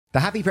The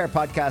Happy Pair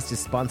podcast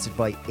is sponsored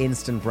by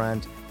Instant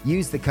Brand.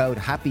 Use the code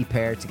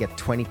HAPPYPAIR to get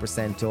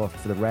 20%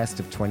 off for the rest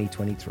of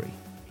 2023.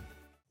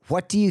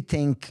 What do you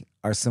think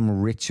are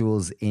some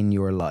rituals in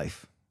your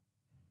life?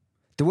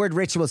 The word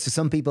rituals, to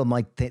some people,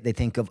 they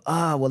think of,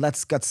 well,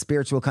 that's got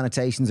spiritual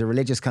connotations or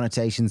religious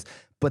connotations.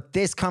 But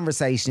this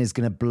conversation is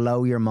going to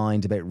blow your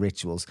mind about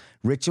rituals.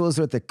 Rituals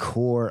are at the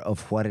core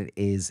of what it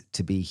is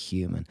to be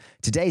human.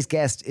 Today's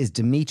guest is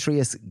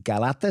Dimitris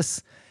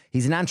Xygalatas.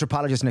 He's an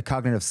anthropologist and a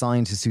cognitive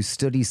scientist who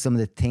studies some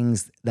of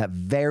the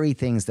very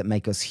things that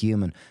make us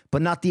human,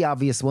 but not the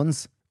obvious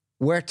ones.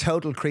 We're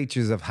total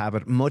creatures of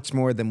habit, much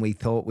more than we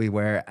thought we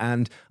were.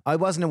 And I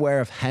wasn't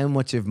aware of how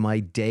much of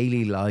my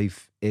daily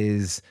life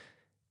is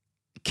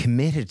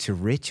committed to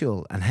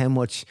ritual and how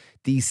much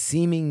these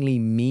seemingly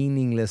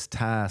meaningless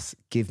tasks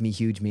give me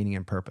huge meaning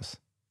and purpose.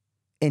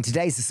 In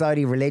today's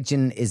society,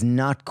 religion is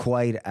not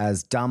quite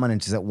as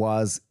dominant as it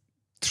was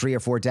 3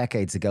 or 4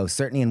 decades ago,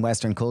 certainly in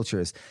Western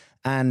cultures.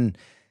 And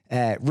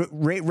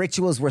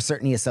rituals were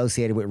certainly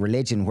associated with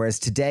religion, whereas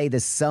today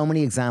there's so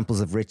many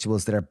examples of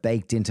rituals that are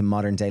baked into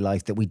modern day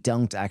life that we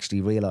don't actually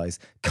realize.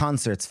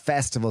 Concerts,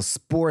 festivals,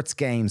 sports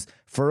games.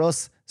 For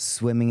us,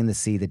 swimming in the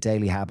sea, the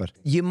daily habit.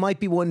 You might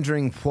be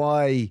wondering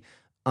why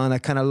on a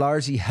kind of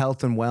largely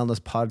health and wellness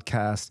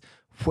podcast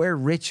where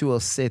ritual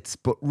sits,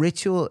 but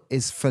ritual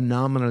is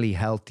phenomenally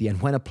healthy. And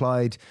when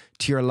applied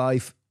to your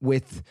life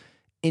with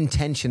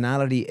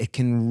intentionality, it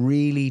can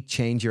really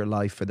change your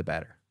life for the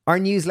better. Our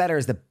newsletter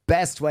is the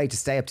best way to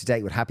stay up to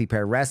date with Happy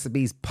Pair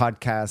recipes,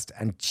 podcast,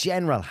 and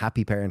general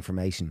Happy Pair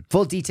information.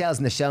 Full details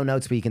in the show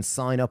notes where you can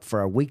sign up for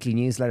our weekly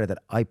newsletter that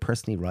I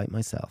personally write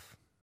myself.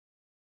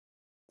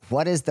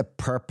 What is the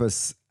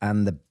purpose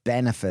and the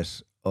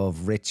benefit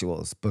of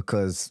rituals?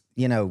 Because,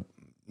 I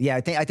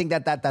think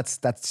that's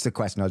the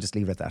question. I'll just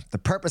leave it at that. The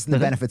purpose and the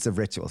benefits of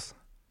rituals.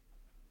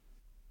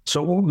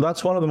 So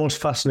that's one of the most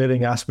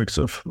fascinating aspects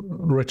of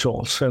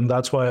rituals. And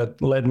that's why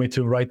it led me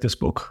to write this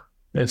book.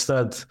 It's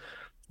that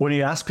when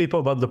you ask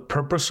people about the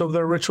purpose of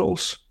their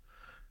rituals,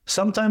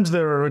 sometimes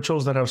there are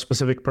rituals that have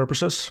specific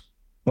purposes,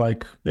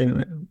 like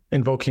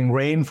invoking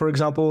rain, for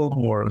example,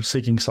 or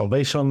seeking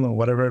salvation or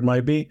whatever it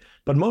might be.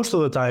 But most of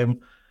the time,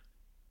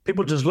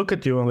 people just look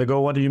at you and they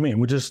go, what do you mean?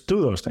 We just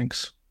do those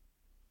things.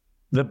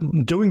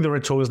 Doing the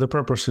ritual is the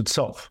purpose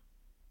itself.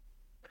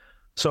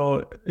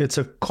 So it's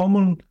a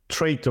common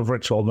trait of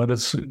ritual that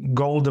it's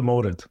goal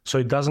demoted. So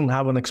it doesn't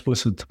have an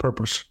explicit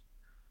purpose.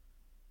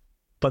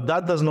 But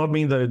that does not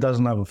mean that it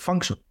doesn't have a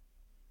function.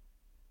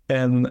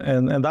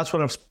 And that's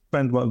what I've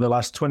spent the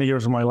last 20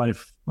 years of my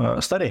life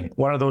studying.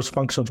 What are those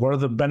functions? What are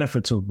the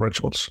benefits of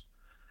rituals?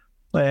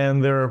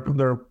 And there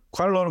are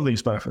quite a lot of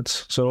these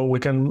benefits. So we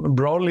can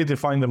broadly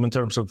define them in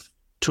terms of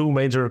 2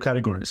 major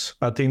categories.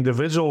 At the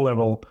individual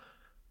level,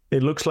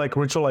 it looks like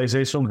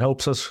ritualization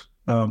helps us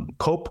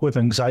cope with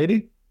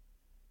anxiety.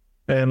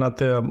 And at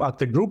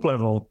the group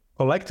level,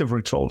 collective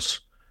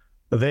rituals,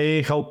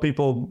 they help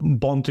people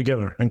bond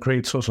together and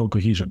create social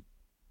cohesion.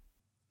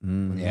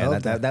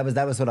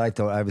 That was what I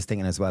thought. I was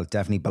thinking as well.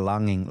 Definitely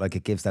belonging, like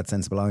it gives that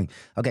sense of belonging.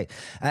 Okay,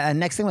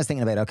 next thing I was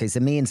thinking about. Okay, so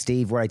me and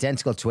Steve were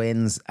identical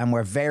twins, and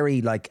we're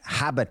very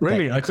habit.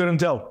 Really, I couldn't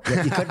tell.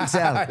 Yeah, you couldn't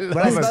tell. Well,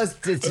 I suppose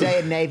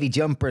today in navy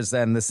jumpers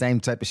and the same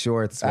type of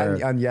shorts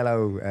and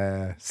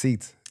yellow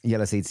seats.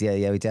 Yellow seats,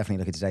 yeah, we definitely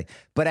look at today.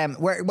 But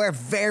we're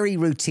very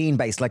routine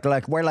based. Like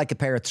we're like a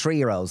pair of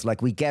 3-year-olds.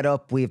 Like we get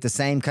up, we have the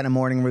same kind of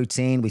morning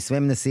routine. We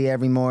swim in the sea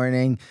every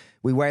morning.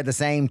 We wear the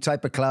same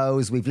type of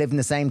clothes. We've lived in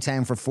the same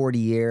town for 40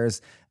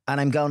 years. And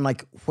I'm going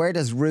where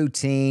does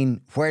routine,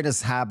 where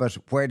does habit,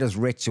 where does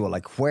ritual,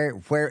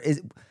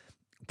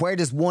 where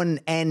does one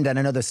end and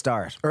another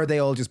start? Or are they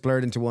all just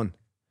blurred into one?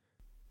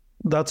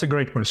 That's a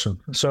great question.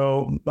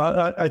 So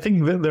I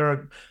think there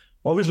are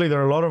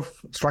a lot of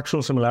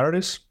structural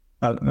similarities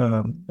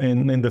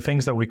in the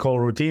things that we call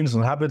routines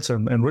and habits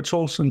and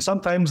rituals. And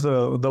sometimes the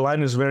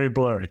line is very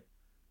blurry.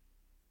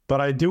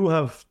 But I do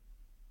have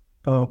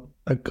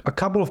a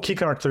couple of key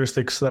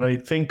characteristics that I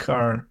think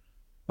are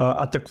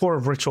at the core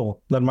of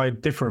ritual that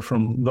might differ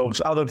from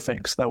those other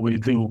things that we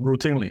do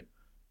routinely.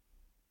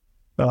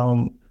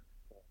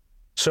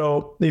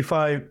 So if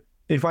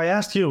I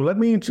asked you, let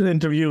me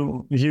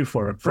interview you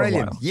for a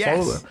while.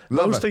 Yes.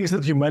 Those things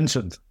that you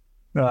mentioned,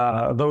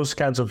 those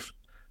kinds of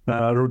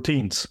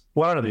routines,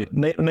 what are they?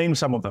 Name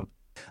some of them.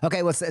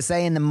 Okay, well,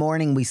 say in the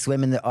morning we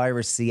swim in the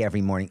Irish Sea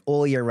every morning,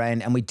 all year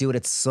round, and we do it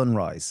at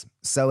sunrise.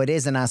 So it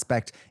is an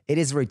aspect, it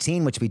is a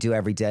routine which we do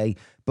every day,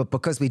 but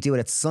because we do it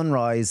at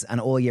sunrise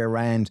and all year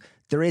round,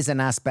 there is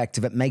an aspect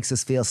of it makes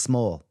us feel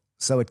small.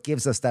 So it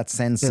gives us that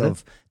sense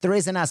of, there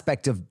is an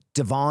aspect of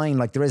divine,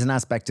 there is an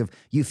aspect of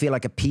you feel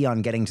like a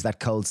peon getting to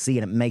that cold sea,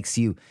 and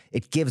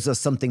it gives us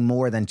something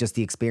more than just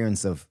the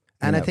experience of.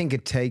 And I think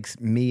it takes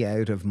me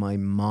out of my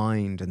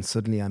mind, and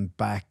suddenly I'm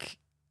back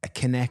a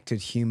connected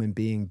human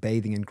being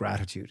bathing in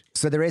gratitude.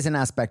 So there is an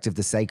aspect of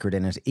the sacred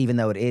in it, even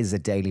though it is a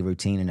daily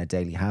routine and a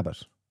daily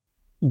habit.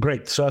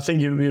 Great. So I think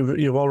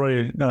you've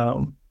already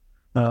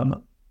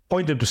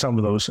pointed to some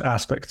of those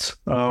aspects.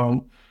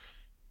 Some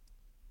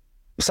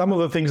of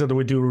the things that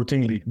we do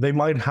routinely, they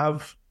might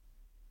have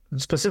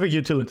specific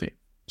utility.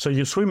 So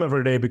you swim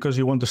every day because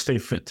you want to stay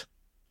fit.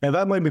 And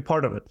that might be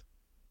part of it.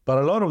 But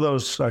a lot of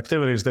those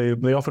activities,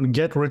 they often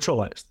get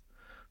ritualized.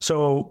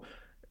 So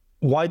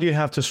why do you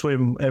have to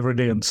swim every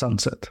day at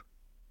sunset?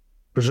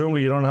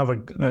 Presumably you don't have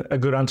a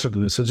good answer to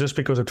this. It's just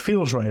because it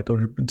feels right,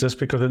 or just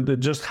because it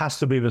just has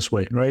to be this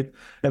way, right?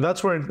 And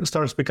that's where it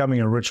starts becoming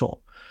a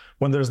ritual.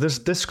 When there's this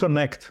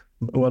disconnect,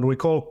 what we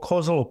call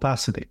causal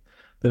opacity,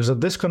 there's a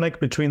disconnect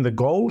between the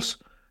goals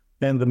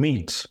and the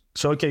means.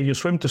 So, okay, you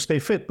swim to stay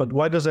fit, but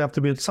why does it have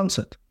to be at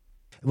sunset?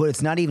 Well,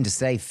 it's not even to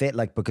stay fit,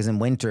 like, because in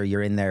winter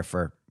you're in there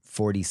for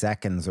 40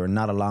 seconds or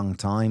not a long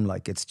time.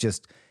 Like, it's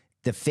just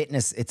the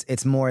fitness.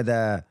 It's more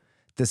the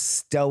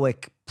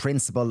stoic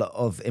principle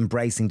of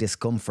embracing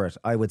discomfort,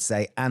 I would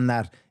say, and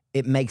that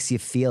it makes you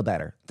feel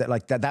better.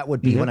 That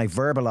would be when I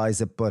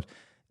verbalize it, but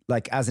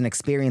like as an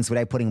experience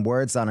without putting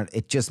words on it,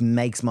 it just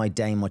makes my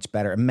day much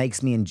better. It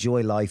makes me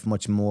enjoy life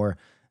much more.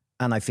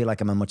 And I feel like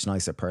I'm a much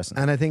nicer person.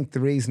 And I think the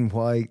reason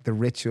why the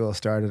ritual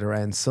started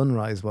around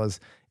sunrise was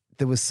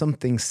there was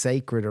something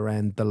sacred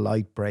around the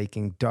light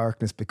breaking,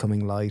 darkness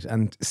becoming light,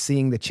 and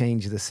seeing the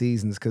change of the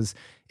seasons. Because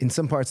in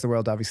some parts of the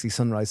world, obviously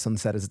sunrise,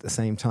 sunset is at the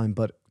same time.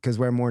 But because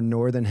we're more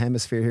northern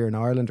hemisphere here in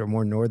Ireland, or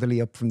more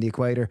northerly up from the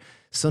equator,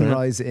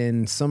 sunrise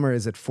in summer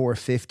is at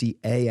 4:50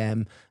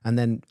 a.m. And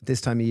then this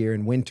time of year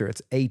in winter,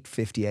 it's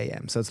 8:50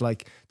 a.m. So it's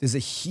like there's a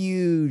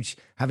huge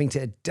having to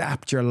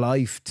adapt your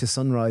life to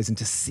sunrise and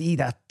to see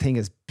that thing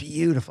as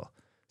beautiful.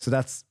 So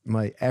that's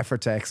my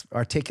effort to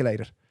articulate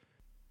it.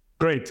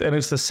 Great. And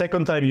it's the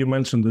second time you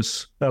mentioned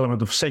this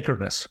element of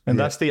sacredness. And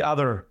that's the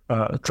other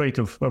trait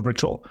of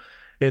ritual.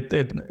 It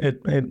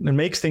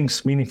makes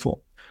things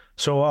meaningful.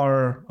 So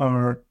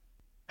our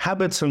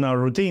habits and our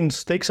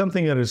routines take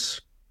something that is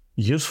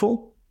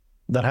useful,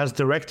 that has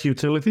direct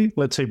utility,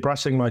 let's say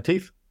brushing my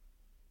teeth,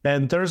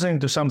 and turns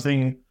into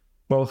something,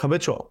 well,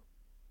 habitual,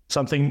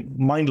 something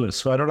mindless.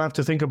 So I don't have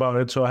to think about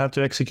it, so I have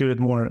to execute it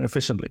more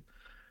efficiently.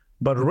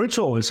 But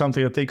ritual is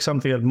something that takes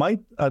something that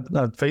might,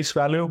 at face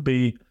value,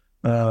 be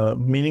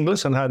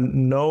meaningless and had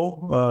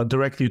no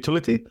direct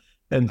utility,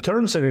 and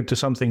turns it into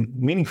something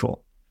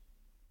meaningful.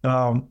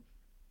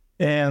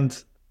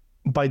 And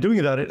by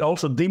doing that, it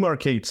also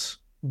demarcates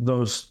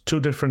those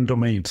two different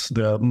domains: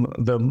 the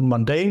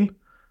mundane,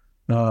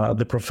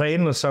 the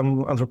profane, as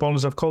some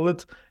anthropologists have called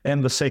it,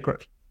 and the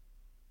sacred.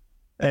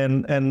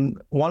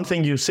 And one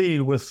thing you see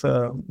with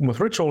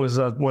ritual is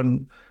that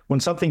when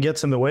something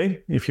gets in the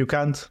way, if you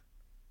can't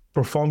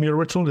perform your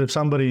ritual, if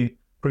somebody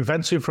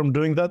prevents you from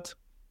doing that,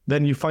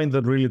 then you find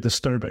that really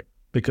disturbing,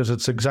 because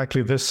it's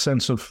exactly this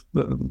sense of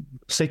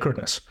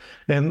sacredness.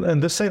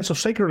 And this sense of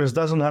sacredness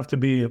doesn't have to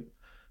be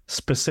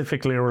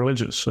specifically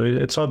religious. So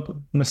it's not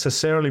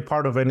necessarily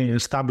part of any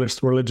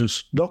established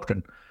religious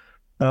doctrine.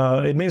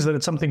 It means that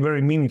it's something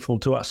very meaningful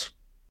to us.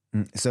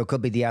 So it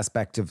could be the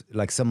aspect of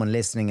like someone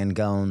listening and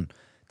going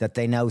that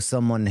they know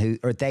someone who,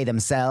 or they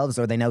themselves,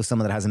 or they know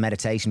someone that has a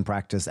meditation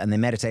practice and they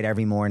meditate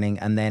every morning,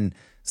 and then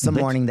some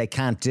morning they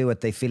can't do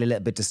it, they feel a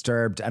little bit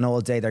disturbed, and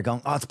all day they're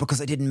going, oh, it's because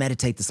I didn't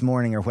meditate this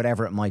morning, or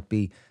whatever it might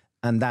be.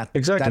 And that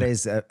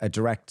is a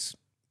direct,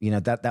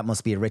 that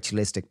must be a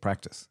ritualistic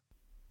practice.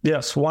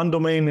 Yes, one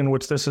domain in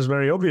which this is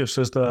very obvious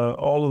is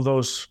all of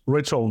those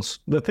rituals,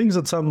 the things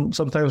that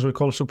sometimes we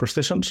call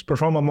superstitions,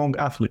 perform among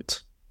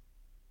athletes.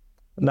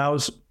 Now,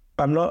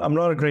 I'm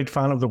not a great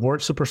fan of the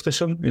word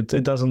superstition.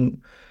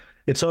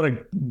 It's not a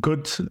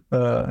good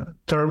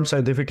term,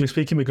 scientifically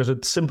speaking, because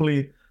it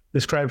simply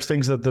describes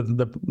things that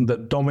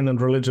the dominant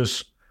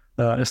religious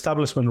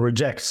establishment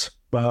rejects.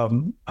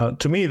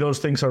 To me, those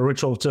things are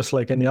rituals just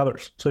like any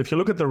others. So if you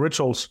look at the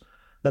rituals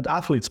that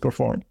athletes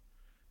perform,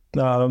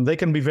 they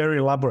can be very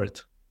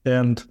elaborate,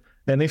 and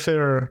if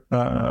they're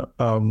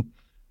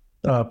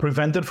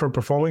prevented from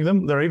performing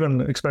them, there are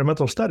even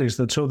experimental studies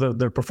that show that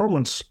their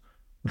performance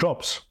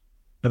drops.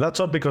 And that's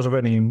not because of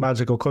any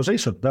magical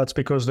causation. That's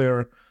because they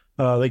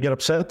get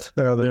upset,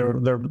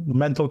 their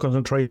mental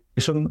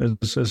concentration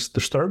is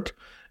disturbed,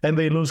 and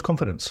they lose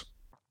confidence.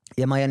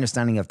 Yeah, my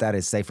understanding of that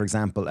is, say, for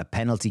example, a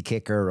penalty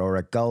kicker or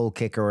a goal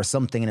kicker or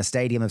something in a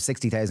stadium of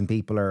 60,000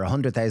 people or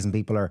 100,000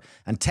 people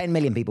and 10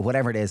 million people,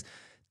 whatever it is,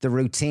 the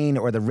routine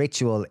or the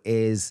ritual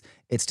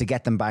it's to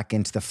get them back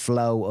into the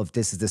flow of,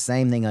 this is the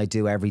same thing I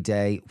do every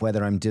day,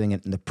 whether I'm doing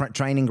it in the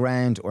training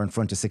ground or in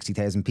front of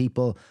 60,000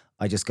 people.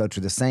 I just go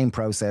through the same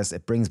process.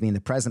 It brings me in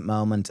the present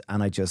moment,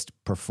 and I just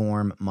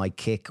perform my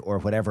kick or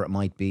whatever it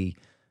might be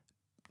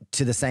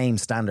to the same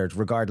standard,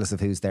 regardless of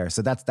who's there.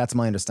 So that's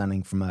my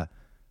understanding from a...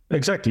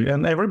 Exactly.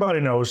 And everybody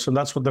knows, and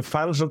that's what the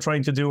fans are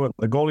trying to do, and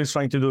the goalie's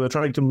trying to do. They're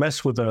trying to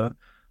mess with their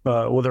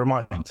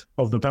mind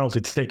of the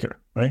penalty taker,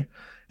 right?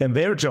 And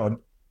their job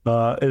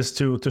is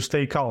to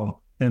stay calm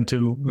and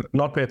to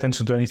not pay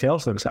attention to anything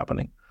else that is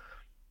happening.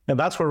 And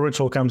that's where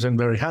ritual comes in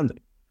very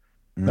handy.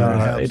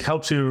 It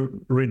helps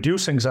you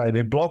reduce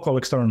anxiety, block all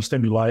external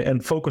stimuli,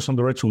 and focus on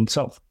the ritual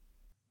itself.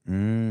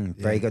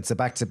 Very good. So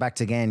back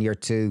to again, your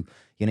two,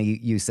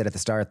 you said at the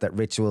start that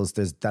rituals,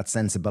 there's that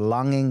sense of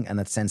belonging and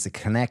that sense of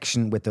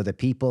connection with other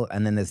people.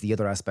 And then there's the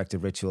other aspect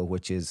of ritual,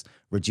 which is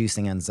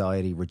reducing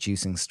anxiety,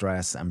 reducing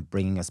stress, and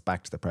bringing us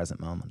back to the present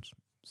moment.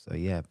 So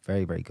yeah,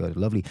 very, very good.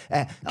 Lovely.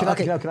 Can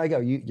I go?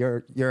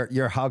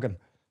 You're hogging.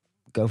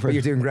 Go for it.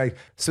 You're doing great.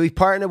 So we've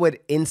partnered with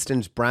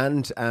Instant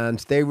Brand, and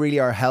they really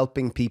are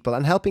helping people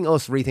and helping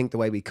us rethink the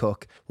way we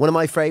cook. One of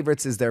my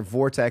favorites is their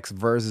Vortex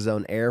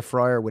VersaZone air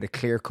fryer with a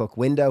clear cook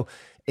window.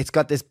 It's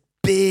got this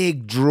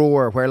big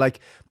drawer where,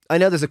 like, I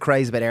know there's a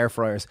craze about air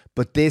fryers,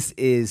 but this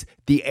is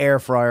the air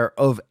fryer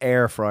of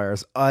air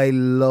fryers. I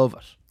love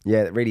it.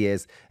 Yeah, it really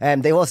is.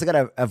 They've also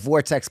got a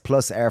Vortex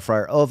Plus air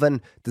fryer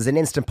oven. There's an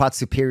Instant Pot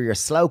Superior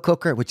slow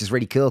cooker, which is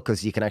really cool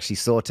because you can actually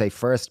saute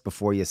first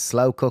before you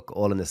slow cook,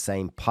 all in the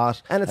same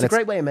pot. And it's a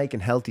great way of making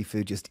healthy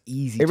food just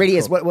easy. It really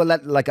is. Well,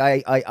 like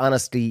I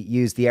honestly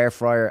use the air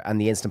fryer and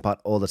the Instant Pot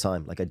all the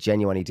time. Like I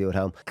genuinely do at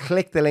home.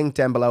 Click the link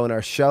down below in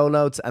our show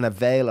notes and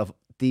avail of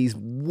these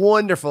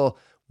wonderful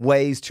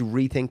ways to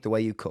rethink the way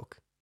you cook.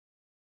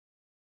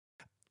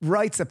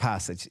 Rites of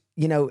passage.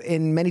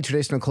 In many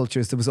traditional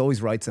cultures, there was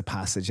always rites of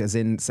passage, as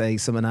in, say,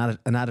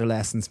 an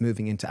adolescence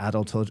moving into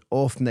adulthood.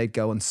 Often they'd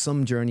go on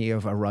some journey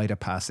of a rite of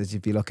passage.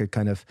 If you look at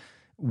kind of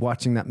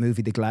watching that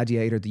movie, The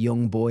Gladiator, the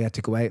young boy had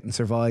to go out and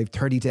survive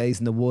 30 days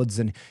in the woods,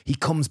 and he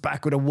comes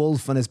back with a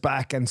wolf on his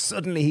back, and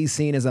suddenly he's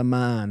seen as a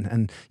man.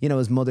 And,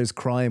 his mother's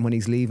crying when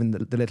he's leaving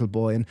the little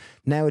boy. And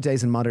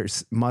nowadays in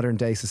modern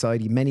day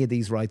society, many of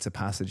these rites of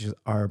passage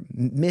are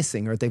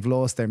missing, or they've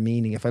lost their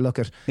meaning. If I look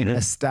at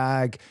a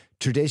stag,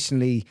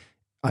 traditionally,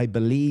 I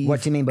believe...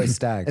 What do you mean by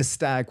stag? A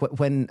stag,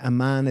 when a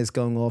man is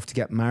going off to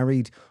get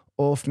married,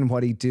 often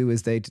what he'd do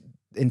is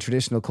in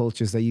traditional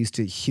cultures, they used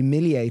to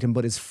humiliate him,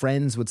 but his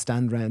friends would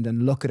stand around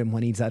and look at him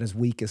when he's at his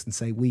weakest and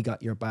say, we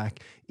got your back,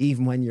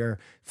 even when you're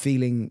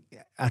feeling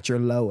at your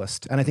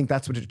lowest. And I think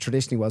that's what it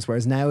traditionally was.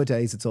 Whereas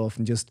nowadays, it's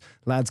often just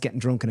lads getting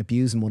drunk and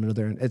abusing one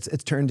another. And it's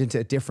turned into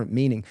a different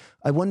meaning.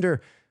 I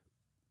wonder,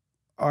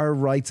 are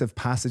rites of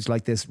passage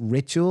like this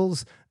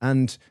rituals?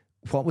 And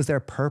what was their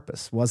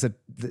purpose? Was it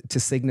to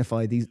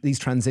signify these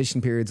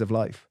transition periods of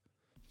life?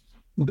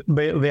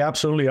 They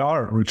absolutely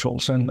are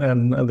rituals, and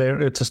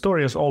it's a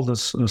story as old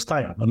as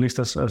time, at least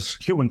as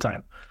human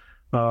time.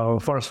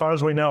 For as far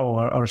as we know,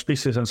 our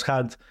species has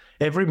had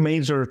every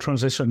major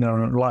transition in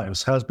our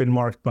lives has been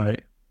marked by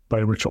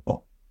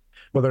ritual,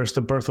 whether it's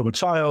the birth of a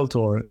child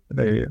or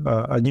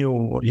a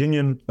new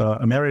union,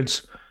 a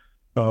marriage,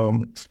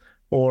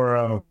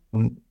 or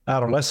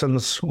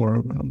adolescence,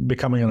 or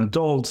becoming an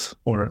adult,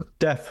 or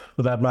death,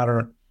 for that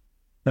matter.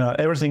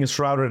 Everything is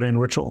shrouded in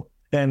ritual.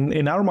 And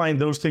in our mind,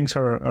 those things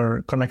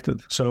are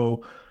connected.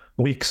 So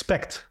we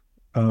expect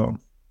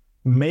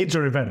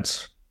major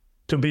events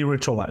to be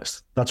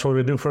ritualized. That's what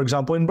we do, for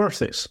example, in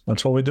birthdays.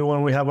 That's what we do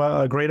when we have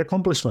a great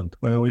accomplishment.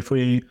 Well, if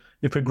we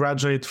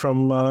graduate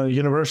from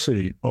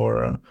university,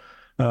 or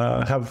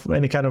have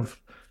any kind of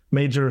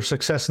major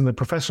success in the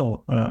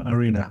professional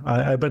arena,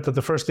 I bet that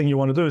the first thing you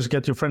want to do is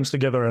get your friends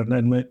together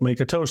and make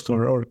a toast,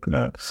 or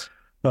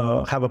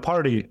have a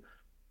party.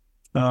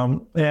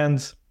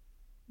 And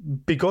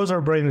because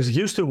our brain is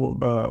used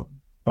to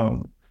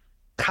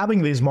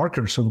having these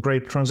markers of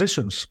great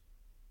transitions,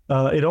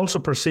 it also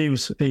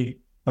perceives a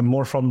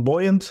more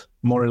flamboyant,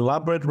 more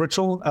elaborate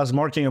ritual as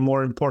marking a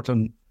more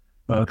important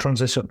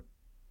transition.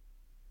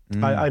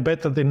 I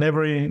bet that in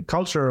every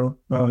culture,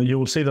 you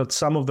will see that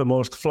some of the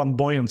most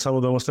flamboyant, some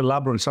of the most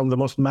elaborate, some of the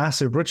most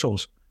massive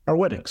rituals are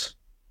weddings.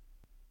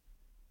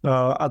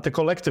 At the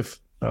collective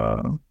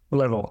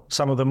level,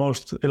 some of the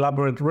most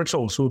elaborate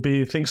rituals will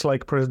be things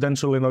like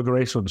presidential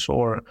inaugurations,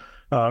 or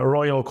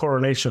royal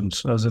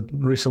coronations, as it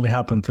recently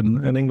happened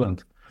in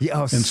England.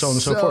 Yeah, and so on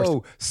and so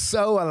forth.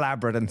 So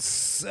elaborate and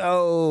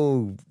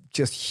so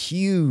just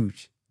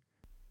huge.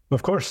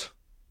 Of course,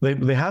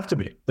 they have to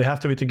be. They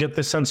have to be to get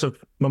this sense of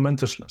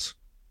momentousness.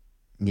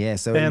 Yeah.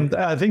 So, and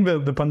I think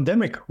the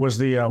pandemic was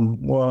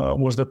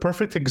the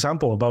perfect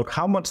example about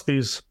how much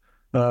these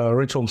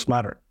rituals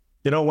matter.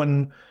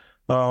 When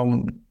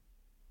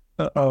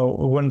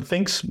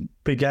things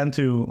began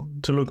to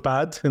look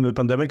bad in the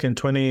pandemic in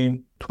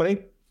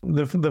 2020,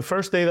 the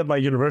first day that my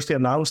university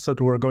announced that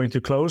we're going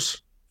to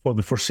close for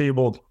the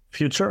foreseeable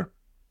future,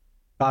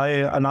 I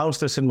announced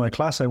this in my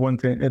class. I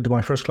went into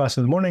my first class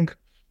in the morning,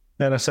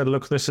 and I said,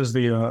 look, this is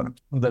the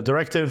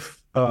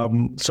directive.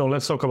 So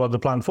let's talk about the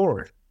plan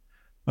forward.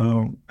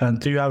 And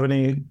do you have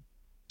any...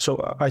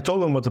 So I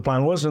told them what the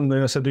plan was, and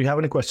then I said, do you have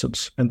any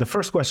questions? And the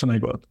first question I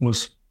got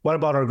was, what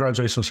about our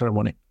graduation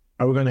ceremony?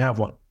 Are we going to have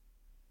one?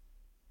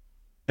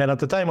 And at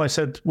the time I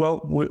said,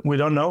 well, we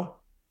don't know.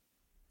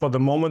 For the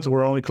moment,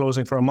 we're only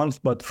closing for a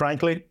month, but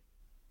frankly,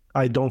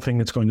 I don't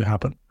think it's going to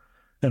happen.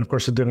 And of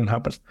course, it didn't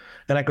happen.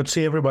 And I could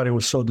see everybody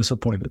was so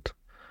disappointed.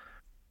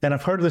 And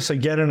I've heard this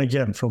again and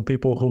again from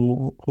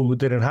people who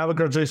didn't have a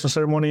graduation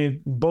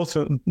ceremony, both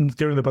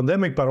during the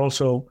pandemic, but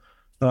also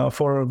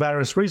for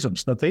various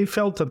reasons, that they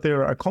felt that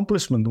their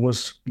accomplishment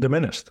was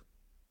diminished.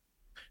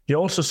 You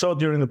also saw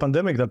during the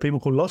pandemic that people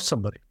who lost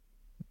somebody,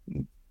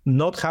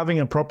 not having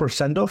a proper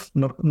send-off,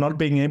 not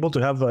being able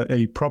to have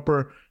a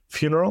proper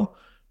funeral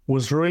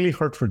was really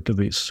hurtful to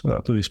these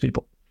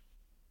people.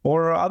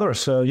 Or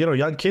others,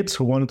 young kids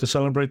who wanted to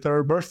celebrate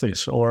their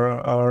birthdays,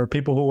 or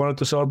people who wanted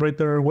to celebrate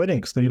their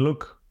weddings.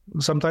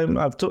 Sometimes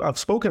I've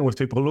spoken with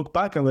people who look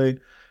back and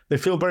they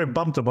feel very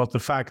bummed about the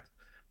fact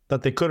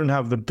that they couldn't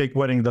have the big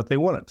wedding that they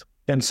wanted.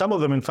 And some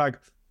of them, in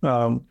fact,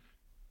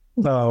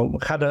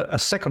 had a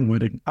second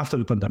wedding after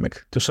the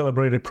pandemic to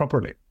celebrate it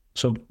properly.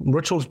 So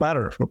rituals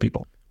matter for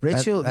people.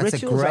 That's Rituals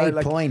a great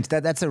are point.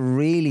 That's a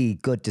really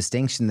good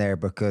distinction there,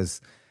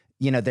 because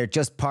they're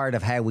just part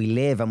of how we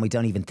live and we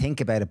don't even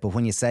think about it. But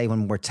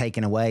when we're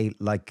taken away,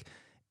 like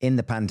in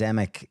the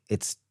pandemic,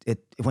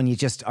 when you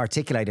just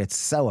articulate it, it's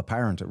so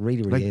apparent. It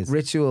really, really is.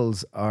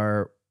 Rituals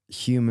are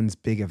humans'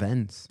 big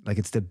events. Like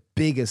it's the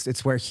biggest,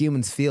 it's where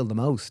humans feel the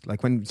most.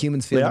 Like when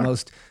humans feel the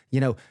most,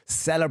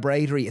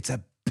 celebratory, it's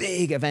a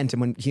big event.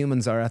 And when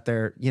humans are at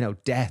their,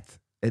 death,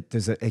 it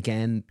needs they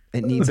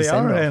a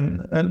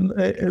send-off.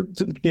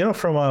 And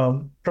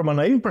from a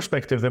naive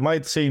perspective, they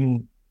might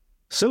seem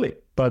silly,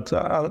 but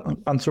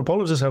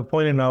anthropologists have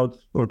pointed out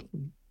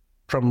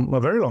from a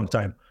very long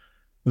time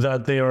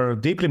that they are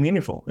deeply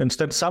meaningful.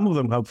 Instead, some of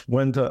them have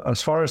went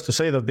as far as to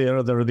say that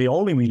they're the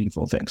only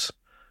meaningful things.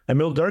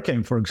 Emil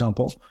Durkheim, for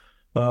example,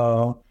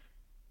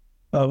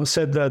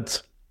 said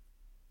that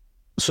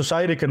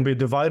society can be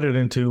divided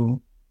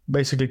into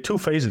basically two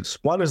phases.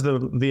 One is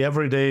the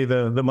everyday,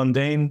 the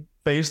mundane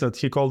phase that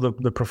he called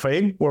the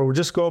profane, where we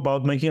just go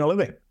about making a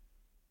living.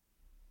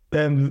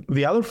 And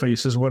the other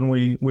phase is when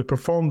we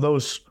perform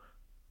those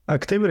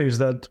activities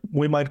that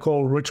we might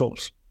call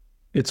rituals.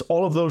 It's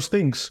all of those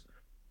things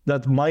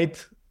that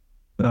might,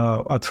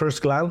 at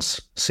first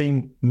glance,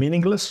 seem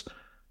meaningless,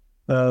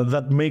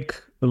 that make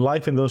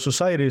life in those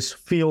societies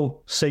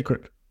feel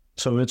sacred.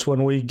 So it's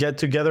when we get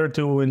together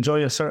to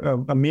enjoy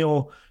a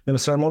meal in a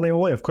ceremonial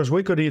way. Of course,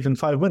 we could eat in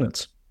 5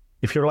 minutes.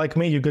 If you're like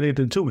me, you could eat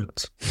in 2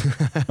 minutes.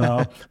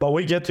 But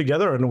we get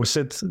together and we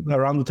sit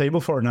around the table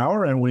for an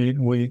hour and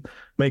we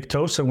make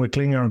toasts and we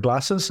clean our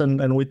glasses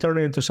and we turn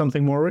it into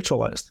something more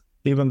ritualized.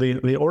 Even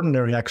the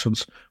ordinary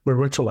actions, we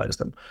ritualize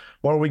them.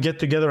 Or we get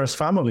together as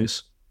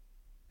families.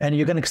 And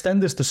you can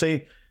extend this to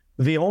say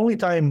the only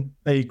time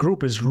a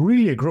group is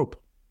really a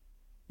group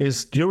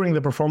is during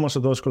the performance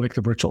of those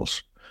collective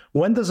rituals.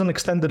 When does an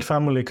extended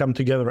family come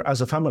together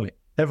as a family?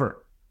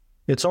 Ever.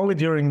 It's only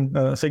during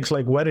things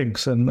like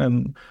weddings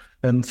and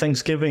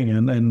Thanksgiving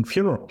and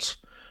funerals.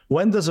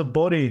 When does a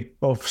body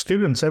of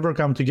students ever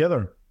come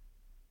together,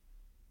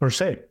 per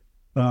se?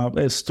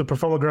 It's to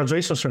perform a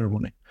graduation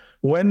ceremony.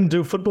 When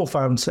do football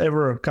fans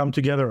ever come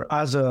together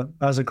as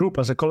a group,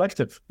 as a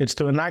collective? It's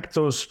to enact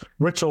those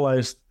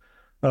ritualized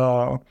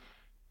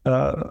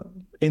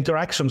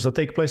interactions that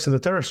take place in the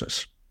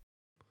terraces.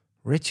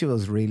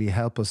 Rituals really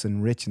help us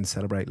enrich and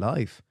celebrate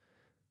life.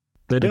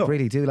 They do. They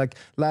really do. Like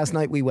last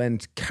night we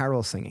went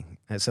carol singing.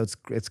 So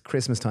it's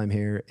Christmas time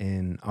here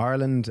in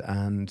Ireland,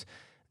 and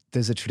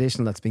there's a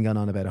tradition that's been going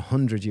on about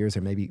 100 years,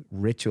 or maybe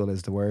ritual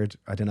is the word.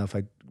 I don't know if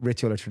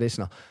ritual or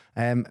traditional.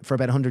 For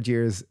about 100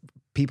 years,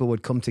 people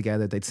would come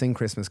together, they'd sing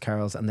Christmas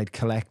carols and they'd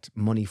collect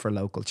money for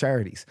local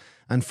charities.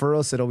 And for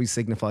us, it always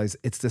signifies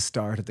it's the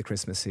start of the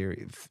Christmas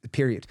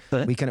period.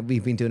 Okay.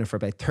 We've been doing it for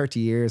about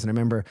 30 years. And I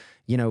remember,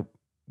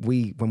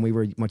 when we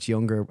were much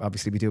younger,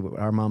 obviously we do it with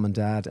our mom and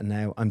dad, and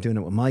now I'm doing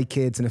it with my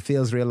kids, and it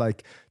feels real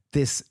like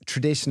this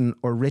tradition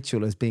or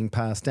ritual is being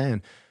passed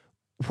down.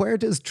 Where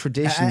does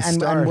tradition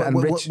start?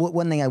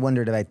 One thing I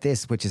wondered about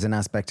this, which is an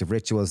aspect of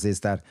rituals, is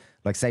that,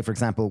 like, say, for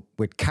example,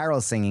 with carol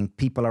singing,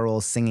 people are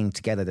all singing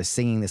together. They're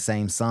singing the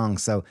same song.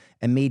 So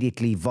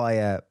immediately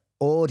via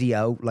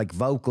audio, like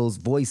vocals,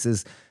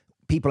 voices,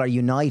 people are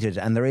united,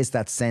 and there is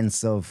that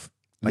sense of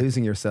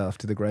losing yourself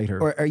to the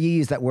greater. Or you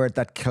use that word,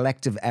 that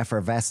collective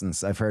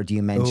effervescence, I've heard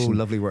you mention. Oh,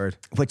 lovely word.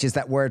 Which is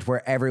that word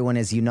where everyone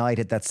is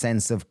united, that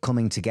sense of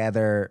coming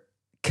together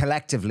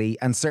collectively,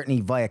 and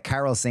certainly via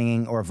carol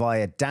singing or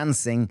via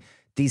dancing.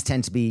 These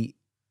tend to be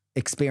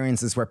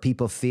experiences where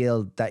people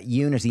feel that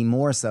unity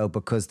more so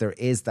because there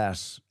is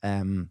that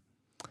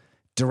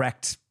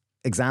direct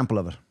example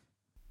of it.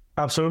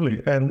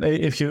 Absolutely. And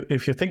if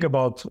you think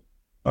about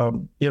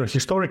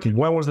historically,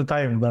 when was the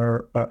time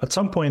that at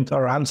some point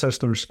our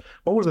ancestors,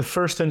 what was the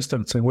first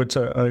instance in which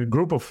a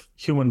group of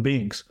human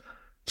beings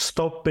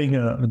stopped being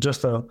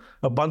just a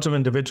bunch of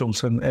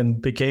individuals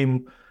and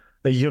became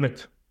a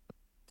unit?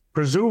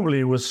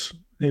 Presumably it was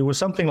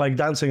something like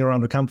dancing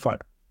around a campfire.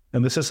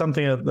 And this is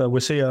something that we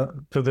see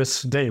to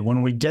this day.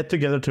 When we get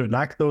together to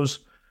enact those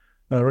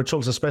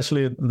rituals,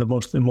 especially the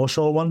most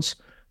emotional ones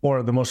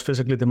or the most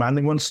physically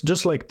demanding ones,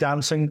 just like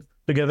dancing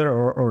together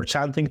or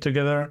chanting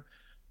together,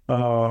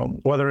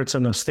 whether it's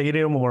in a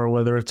stadium or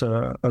whether it's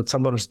at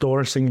somebody's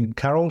door singing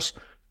carols,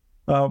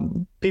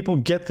 people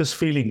get this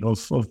feeling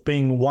of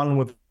being one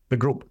with the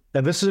group.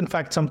 And this is in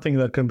fact something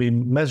that can be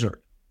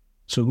measured.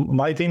 So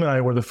my team and I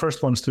were the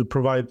first ones to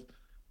provide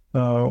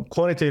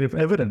quantitative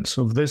evidence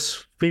of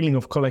this feeling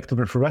of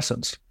collective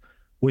effervescence.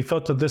 We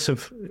thought that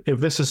if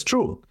this is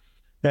true,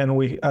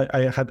 and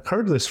I had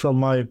heard this from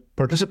my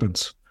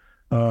participants,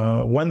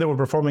 when they were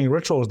performing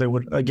rituals, they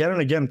would again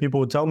and again, people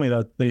would tell me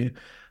that they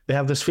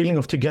have this feeling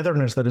of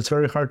togetherness that it's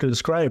very hard to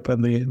describe,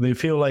 and they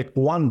feel like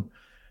one.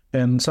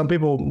 And some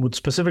people would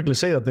specifically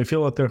say that they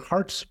feel that their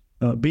hearts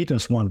beat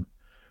as one.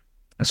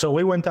 So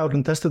we went out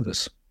and tested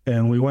this,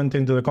 and we went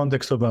into the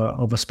context of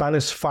a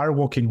Spanish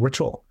firewalking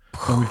ritual,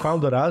 and we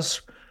found that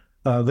as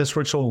this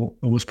ritual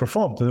was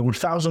performed, there were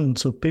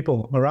thousands of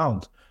people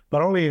around,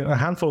 but only a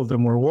handful of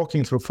them were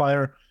walking through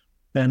fire,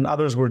 and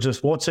others were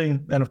just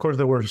watching. And of course,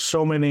 there were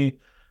so many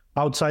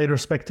outsider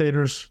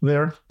spectators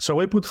there. So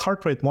we put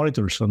heart rate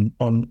monitors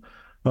on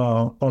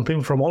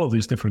people from all of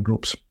these different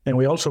groups. And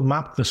we also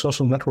mapped the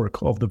social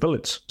network of the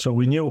village. So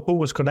we knew who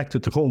was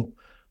connected to whom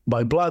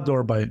by blood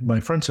or by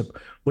friendship.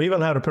 We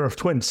even had a pair of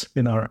twins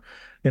in our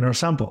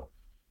sample.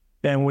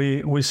 And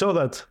we saw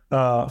that,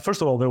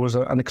 first of all, there was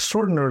an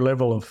extraordinary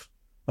level of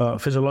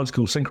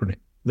physiological synchrony,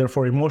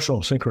 therefore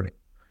emotional synchrony.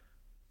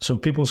 So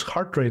people's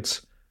heart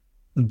rates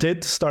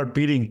did start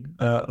beating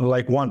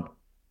like one.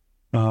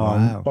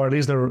 Wow. Or at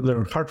least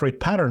their heart rate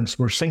patterns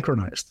were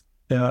synchronized,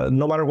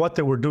 no matter what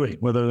they were doing,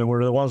 whether they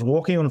were the ones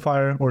walking on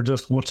fire or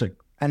just watching.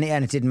 And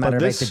it didn't matter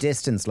about the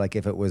distance, like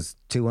if it was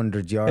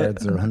 200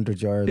 yards or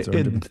 100 yards.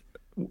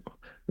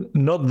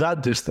 Not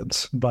that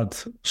distance,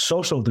 but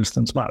social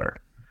distance mattered.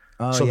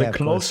 So the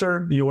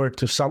closer you were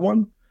to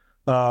someone,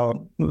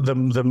 the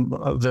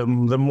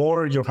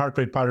more your heart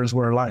rate patterns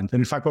were aligned. And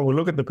in fact, when we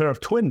look at the pair of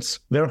twins,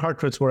 their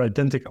heart rates were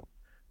identical.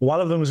 One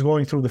of them is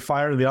going through the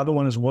fire, the other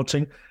one is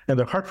watching, and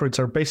their heart rates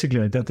are basically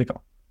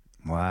identical.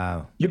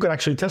 Wow. You could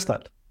actually test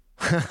that.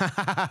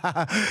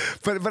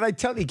 but I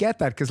totally get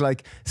that, because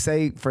like,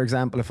 say, for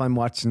example, if I'm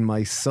watching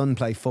my son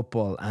play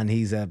football and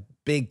he's a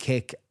big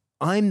kick,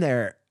 I'm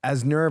there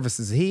as nervous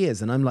as he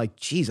is, and I'm like,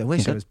 geez, I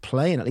wish I was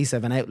playing. At least I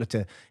have an outlet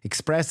to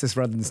express this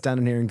rather than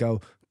standing here and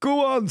go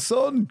on,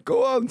 son,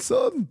 go on,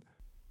 son.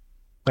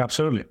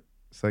 Absolutely.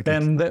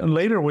 And then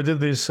later we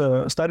did these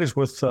studies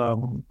with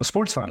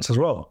sports fans as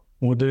well.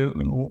 We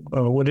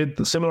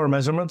did similar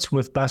measurements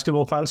with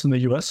basketball fans in the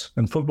US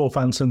and football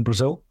fans in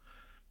Brazil.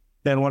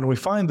 And what we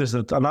find is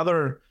that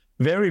another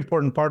very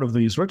important part of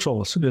these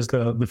rituals is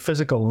the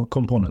physical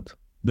component,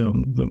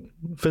 the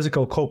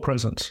physical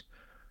co-presence.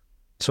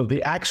 So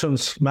the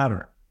actions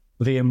matter.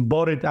 The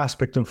embodied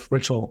aspect of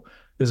ritual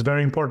is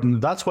very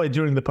important. That's why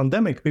during the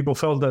pandemic, people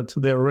felt that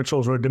their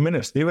rituals were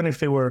diminished. Even if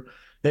they were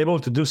able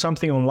to do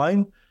something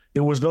online,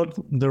 it was not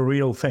the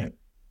real thing.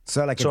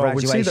 So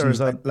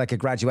like a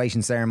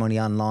graduation ceremony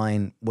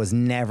online was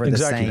never the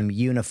same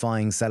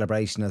unifying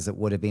celebration as it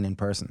would have been in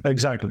person.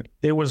 Exactly.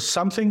 It was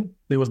something.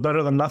 It was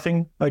better than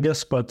nothing, I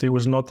guess, but it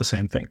was not the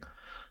same thing.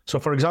 So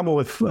for example,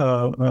 with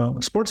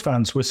sports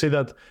fans, we see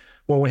that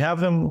when we have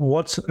them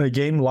watch a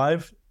game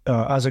live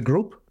as a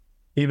group,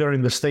 either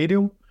in the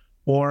stadium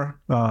or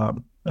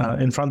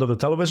in front of the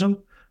television,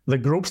 the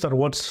groups that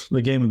watch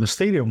the game in the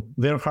stadium,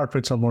 their heart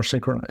rates are more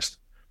synchronized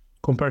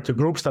compared to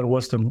groups that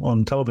watch them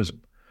on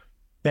television.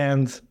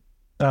 And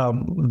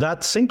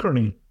that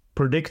synchrony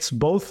predicts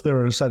both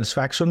their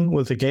satisfaction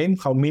with the game,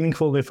 how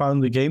meaningful they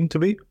found the game to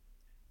be,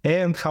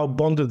 and how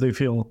bonded they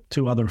feel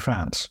to other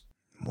fans.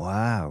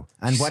 Wow.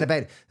 And what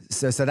about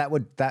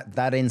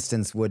that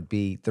instance would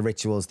be the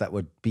rituals that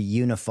would be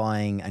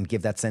unifying and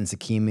give that sense of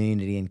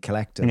community and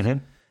collective. Mm-hmm.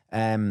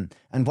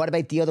 And what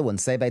about the other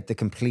ones? Say about the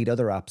complete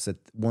other opposite,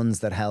 ones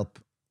that help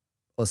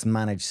us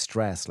manage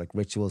stress, like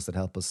rituals that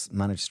help us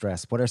manage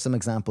stress. What are some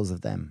examples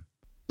of them?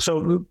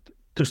 So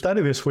to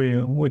study this,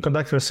 we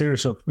conducted a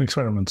series of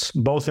experiments,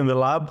 both in the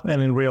lab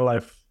and in real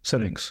life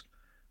settings.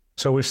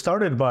 So we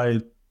started by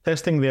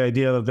testing the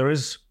idea that there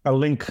is a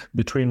link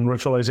between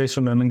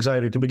ritualization and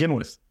anxiety to begin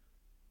with.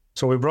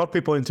 So we brought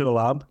people into the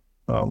lab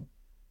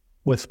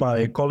with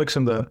my colleagues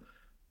in the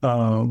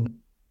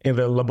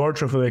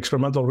laboratory for the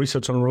experimental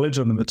research on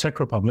religion in the Czech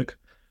Republic,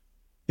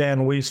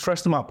 and we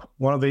stressed them up.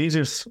 One of the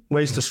easiest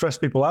ways to stress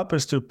people up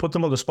is to put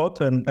them on the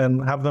spot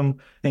and have them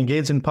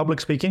engage in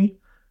public speaking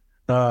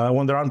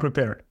when they're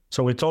unprepared.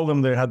 So we told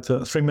them they had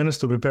 3 minutes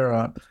to prepare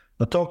a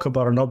talk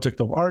about an object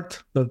of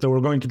art that they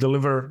were going to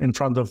deliver in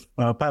front of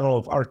a panel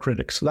of art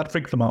critics. So that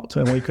freaked them out,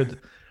 and we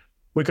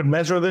could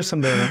measure this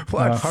in their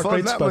heart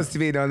rates. That must have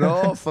been an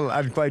awful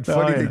and quite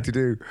funny thing to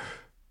do.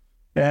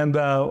 And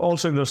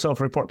also in their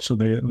self-report. So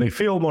they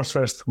feel more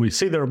stressed. We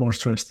see they're more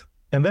stressed.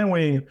 And then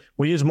we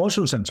use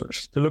motion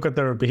sensors to look at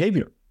their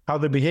behavior, how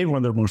they behave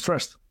when they're more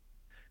stressed.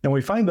 And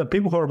we find that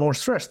people who are more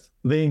stressed,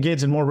 they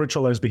engage in more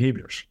ritualized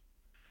behaviors.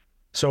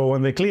 So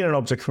when they clean an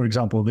object, for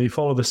example, they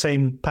follow the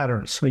same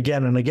patterns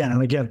again and again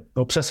and again,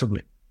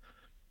 obsessively.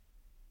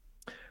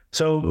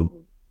 So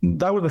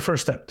that was the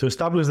first step, to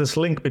establish this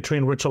link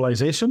between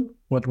ritualization,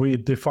 what we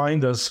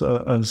defined as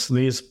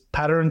these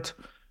patterned,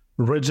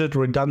 rigid,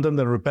 redundant,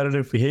 and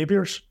repetitive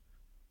behaviors.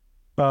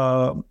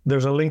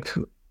 There's a link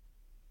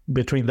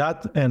between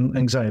that and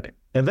anxiety.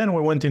 And then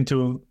we went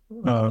into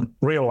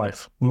real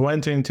life. We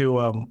went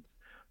into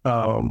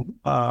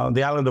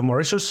the island of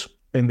Mauritius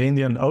in the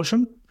Indian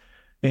Ocean,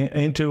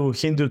 into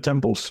Hindu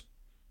temples.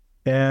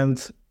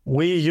 And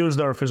we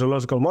used our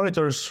physiological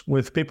monitors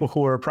with people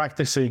who are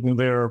practicing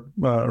their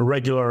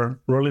regular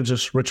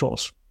religious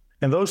rituals.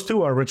 And those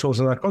too are rituals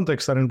in that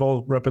context that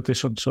involve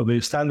repetition. So they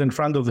stand in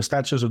front of the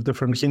statues of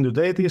different Hindu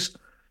deities,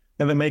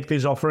 and they make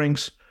these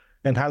offerings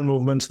and hand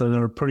movements that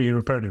are pretty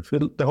repetitive.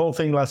 The whole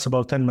thing lasts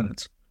about 10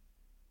 minutes.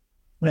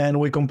 And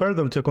we compared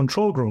them to a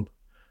control group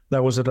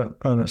that was at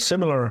a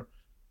similar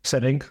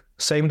setting,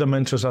 same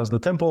dimensions as the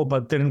temple,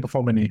 but didn't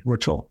perform any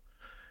ritual.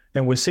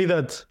 And we see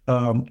that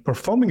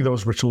performing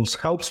those rituals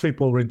helps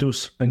people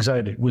reduce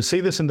anxiety. We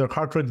see this in their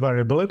heart rate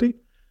variability,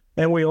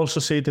 and we also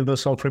see it in the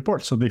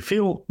self-report. So they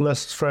feel less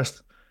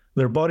stressed.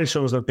 Their body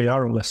shows that they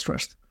are less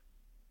stressed.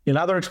 In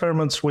other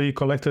experiments, we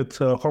collected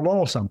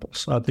hormonal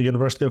samples at the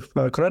University of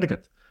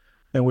Connecticut.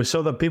 And we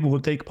saw that people who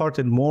take part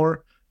in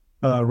more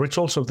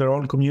rituals of their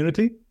own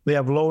community, they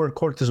have lower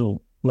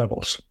cortisol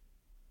levels.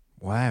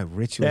 Wow,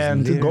 rituals.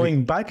 And literally.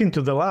 going back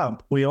into the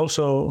lab, we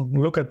also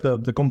look at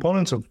the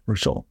components of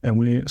ritual. And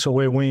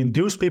we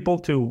induce people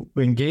to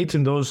engage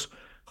in those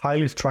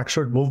highly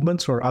structured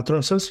movements or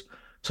utterances.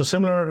 So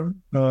similar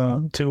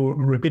to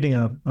repeating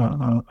a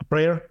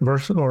prayer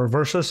verse or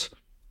verses,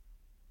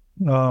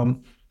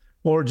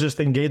 or just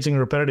engaging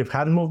repetitive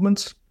hand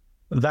movements,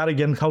 that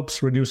again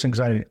helps reduce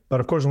anxiety. But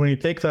of course, when you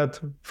take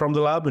that from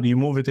the lab and you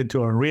move it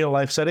into a real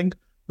life setting,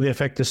 the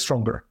effect is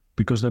stronger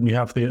because then you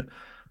have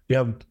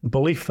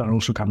belief that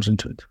also comes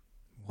into it.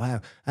 Wow.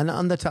 And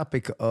on the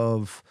topic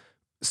of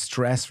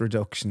stress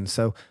reduction,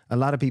 so a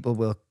lot of people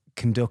will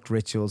conduct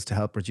rituals to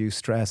help reduce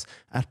stress.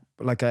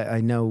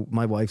 I know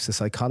my wife's a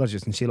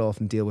psychologist, and she'll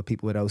often deal with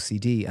people with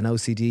OCD. And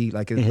OCD,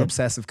 like an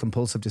obsessive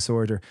compulsive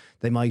disorder,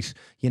 they might,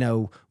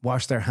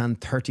 wash their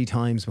hand 30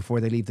 times before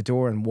they leave the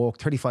door and walk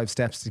 35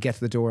 steps to get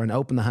to the door and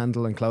open the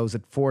handle and close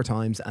it 4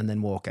 times and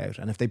then walk out.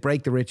 And if they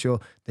break the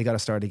ritual, they got to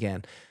start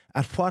again.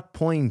 At what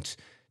point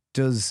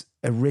does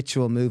a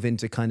ritual move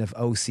into kind of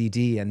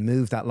OCD and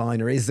move that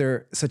line? Or is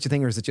there such a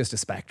thing, or is it just a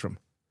spectrum?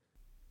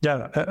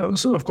 Yeah,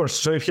 so of course.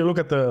 So if you look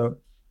at the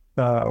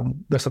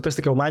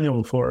statistical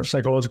manual for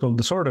psychological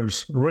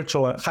disorders,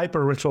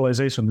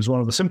 hyper-ritualization is one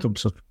of the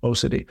symptoms of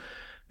OCD.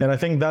 And I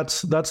think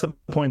that's the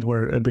point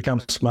where it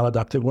becomes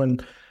maladaptive,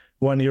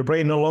 when your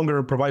brain no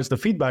longer provides the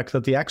feedback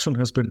that the action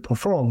has been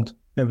performed,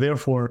 and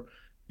therefore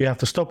you have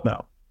to stop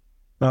now.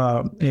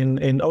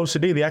 In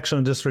OCD, the action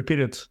is just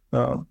repeated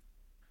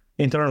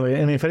internally,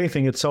 and if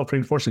anything, it's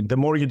self-reinforcing. The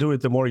more you do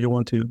it, the more you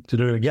want to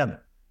do it again.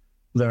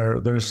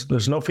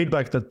 There's no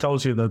feedback that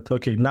tells you that,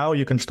 okay, now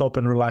you can stop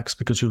and relax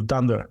because you've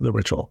done the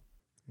ritual.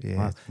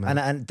 Yeah.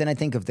 And then I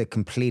think of the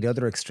complete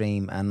other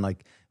extreme, and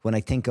like when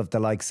I think of the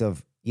likes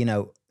of,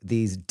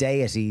 these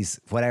deities,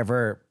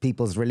 whatever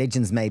people's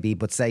religions may be,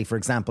 but say, for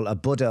example, a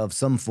Buddha of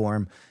some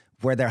form,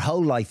 where their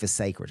whole life is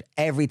sacred.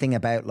 Everything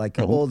about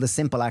all the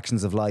simple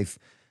actions of life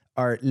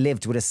are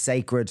lived with a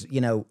sacred,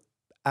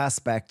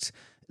 aspect,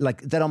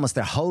 like that almost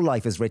their whole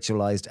life is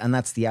ritualized. And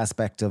that's the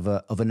aspect of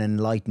an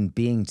enlightened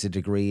being to a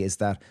degree, is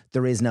that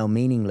there is no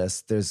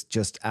meaningless. There's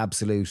just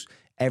absolute,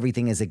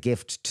 everything is a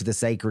gift to the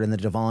sacred and the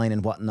divine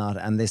and whatnot.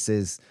 And this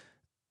is,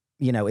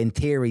 in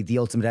theory, the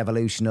ultimate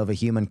evolution of a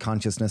human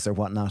consciousness or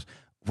whatnot.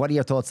 What are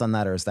your thoughts on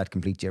that, or is that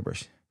complete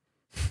gibberish?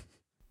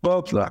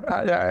 Well,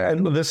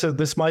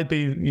 this might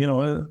be,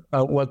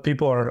 what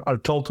people are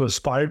told to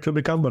aspire to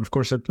become, but of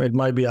course it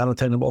might be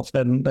unattainable,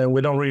 and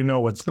we don't really know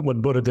what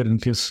Buddha did in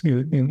his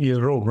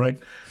room, right?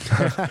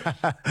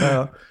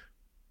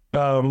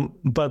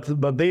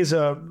 But these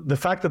the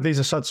fact that these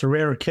are such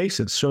rare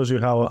cases shows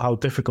you how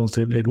difficult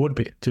it would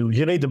be.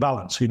 You need the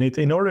balance.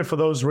 In order for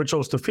those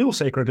rituals to feel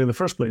sacred in the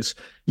first place,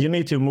 you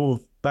need to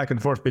move back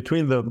and forth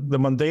between the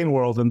mundane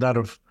world and that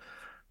of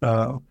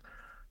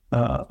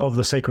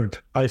the sacred,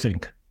 I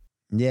think.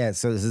 Yeah,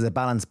 so this is a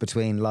balance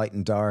between light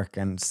and dark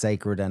and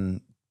sacred and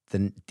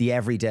the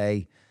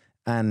everyday.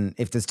 And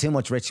if there's too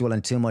much ritual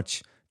and too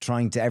much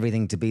trying to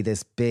everything to be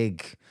this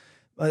big,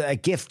 a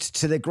gift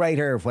to the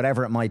greater,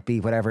 whatever it might be,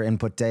 whatever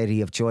input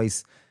deity of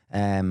choice,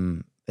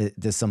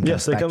 there's some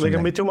yes, they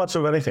can be too much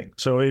of anything.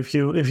 So if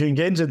you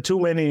engage in too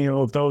many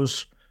of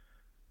those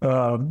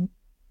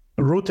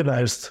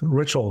routinized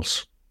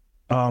rituals,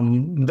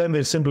 then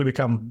they simply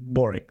become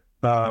boring.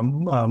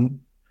 My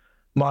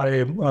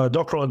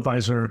doctoral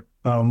advisor,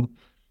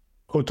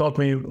 who taught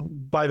me,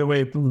 by the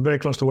way, very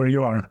close to where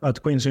you are,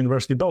 at Queen's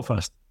University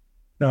Belfast,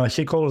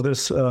 he calls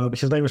this,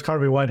 his name is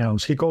Harvey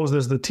Whitehouse, he calls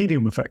this the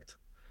tedium effect.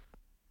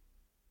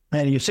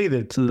 And you see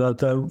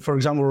that for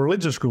example,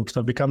 religious groups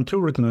that become too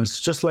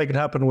routinized, just like it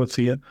happened with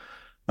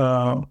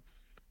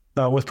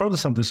with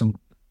Protestantism,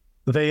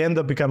 they end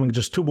up becoming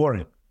just too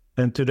boring.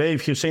 And today,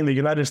 if you see in the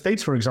United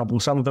States, for example,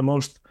 some of the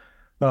most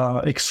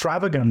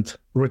extravagant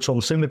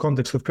rituals in the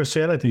context of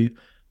Christianity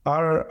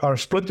are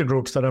splinter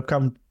groups that have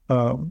come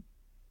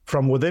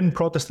from within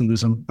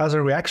Protestantism as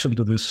a reaction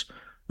to this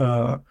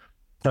sort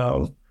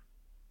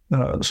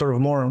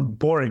of more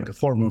boring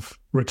form of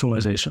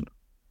ritualization.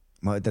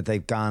 That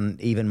they've gone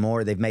even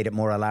more, they've made it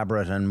more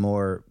elaborate and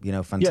more,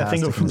 fantastic. Yeah,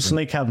 think of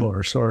snake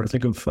handlers, or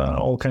think of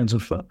all kinds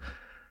of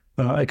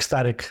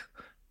ecstatic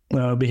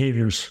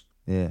behaviors.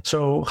 Yeah.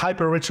 So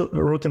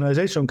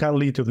hyper-routinization can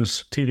lead to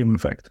this tedium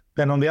effect.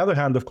 And on the other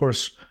hand, of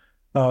course,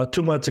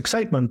 too much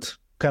excitement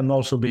can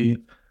also be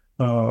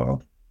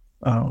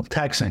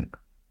taxing.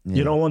 Yeah.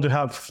 You don't want to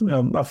have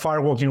a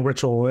firewalking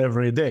ritual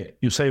every day.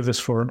 You save this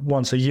for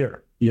once a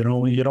year. You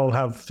know, you don't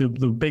have the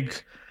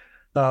big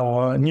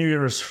New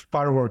Year's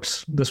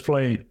fireworks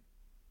display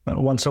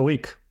once a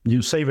week.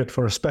 You save it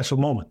for a special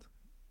moment.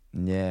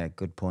 Yeah,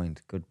 good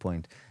point. Good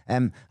point.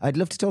 I'd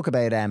love to talk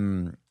about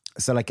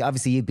so like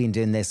obviously you've been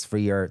doing this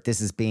this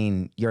has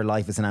been your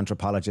life as an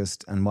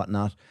anthropologist and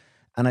whatnot.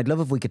 And I'd love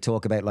if we could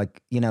talk about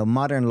like, you know,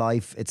 modern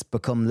life, it's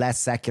become less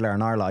secular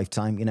in our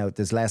lifetime. You know,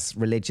 there's less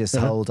religious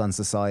hold on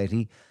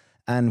society.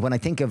 And when I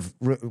think of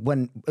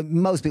when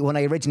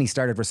I originally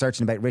started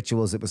researching about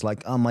rituals, it was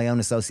like, oh, my own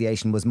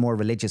association was more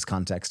religious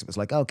context. It was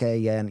like, okay,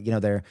 yeah, and you know,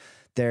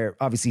 they're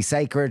obviously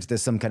sacred.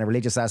 There's some kind of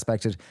religious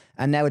aspect to it.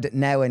 And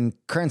now in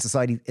current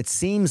society, it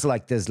seems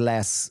like there's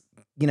less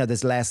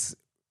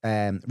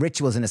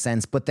rituals in a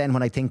sense. But then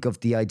when I think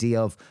of the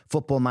idea of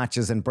football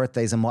matches and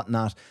birthdays and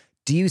whatnot,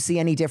 do you see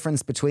any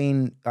difference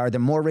between, are there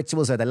more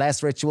rituals? Are there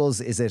less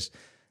rituals? Or is it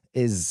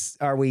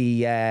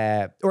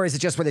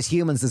just where there's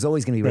humans, there's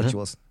always going to be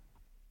rituals?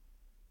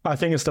 I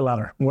think it's the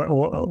latter.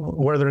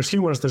 Where there's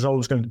humans, there's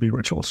always going to be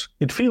rituals.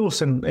 It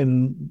feels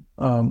in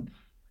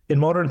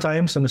modern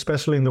times, and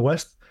especially in the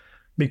West,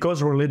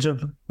 because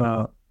religion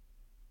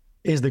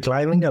is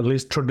declining, at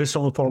least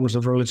traditional forms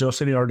of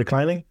religiosity are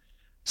declining.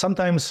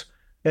 Sometimes,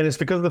 and it's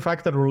because of the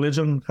fact that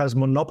religion has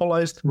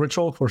monopolized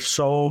ritual for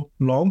so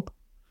long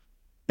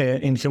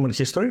in human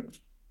history.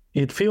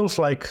 It feels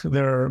like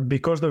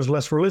because there's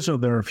less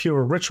religion, there are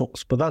fewer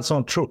rituals, but that's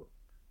not true.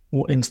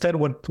 Instead,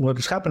 what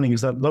is happening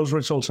is that those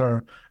rituals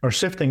are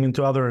shifting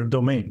into other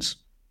domains.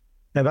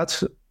 And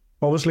that's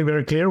obviously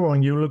very clear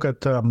when you look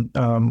at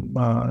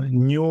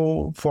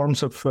new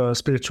forms of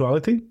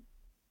spirituality,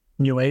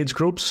 new age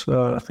groups,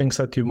 things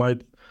that you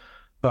might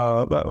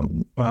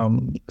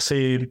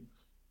see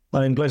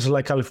in places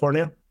like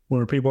California,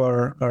 where people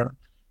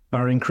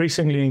are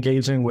increasingly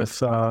engaging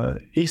with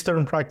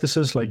Eastern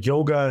practices like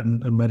yoga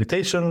and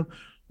meditation.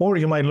 Or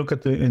you might look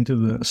into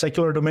the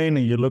secular domain,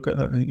 and you look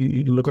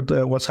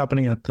at what's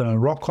happening at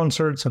rock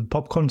concerts and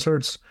pop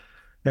concerts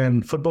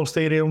and football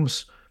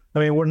stadiums. I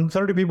mean, when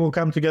 30 people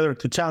come together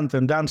to chant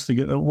and dance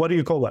together, what do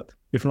you call that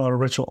if not a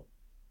ritual?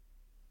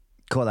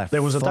 Call that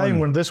There was fun. a time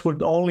when this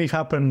would only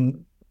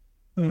happen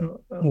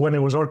when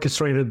it was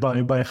orchestrated by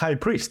a high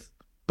priest.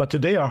 But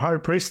today our high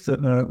priests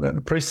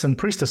and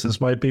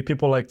priestesses might be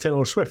people like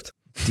Taylor Swift.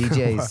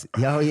 DJs.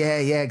 Oh,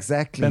 yeah,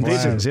 exactly. And Wow.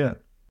 DJs, yeah.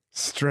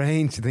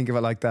 Strange to think of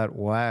it like that.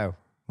 Wow.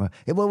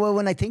 Well,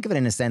 when I think of it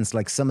in a sense,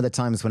 like some of the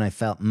times when I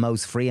felt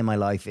most free in my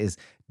life is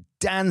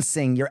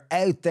dancing. You're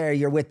out there,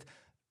 you're with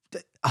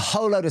a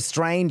whole load of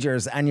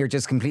strangers and you're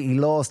just completely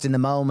lost in the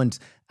moment,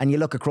 and you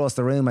look across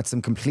the room at some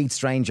complete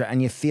stranger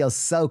and you feel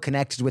so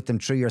connected with them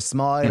through your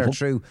smile or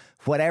through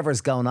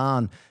whatever's going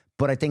on.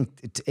 But I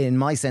think in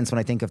my sense, when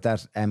I think of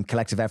that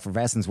collective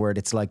effervescence word,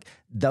 it's like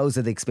those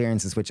are the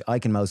experiences which I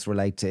can most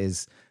relate to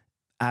is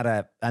at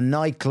a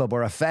nightclub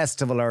or a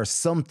festival or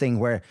something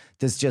where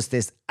there's just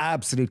this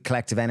absolute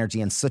collective energy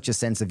and such a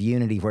sense of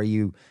unity where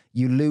you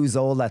lose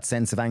all that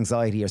sense of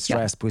anxiety or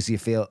stress because you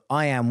feel,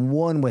 I am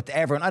one with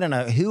everyone. I don't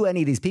know who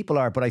any of these people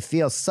are, but I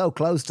feel so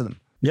close to them.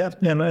 Yeah,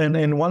 and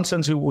in one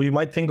sense, we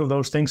might think of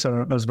those things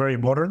as very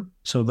modern.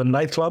 So the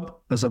nightclub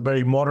is a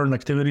very modern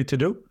activity to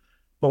do.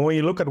 But when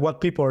you look at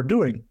what people are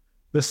doing,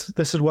 this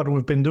is what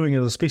we've been doing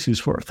as a species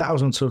for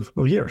thousands of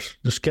years,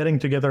 just getting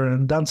together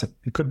and dancing.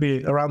 It could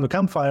be around the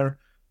campfire,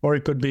 or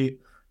it could be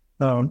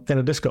in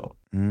a disco.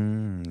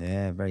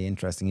 Yeah, very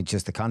interesting. It's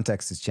just the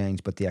context has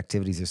changed, but the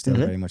activities are still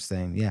very much the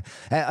same. Yeah.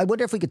 I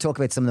wonder if we could talk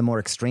about some of the more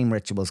extreme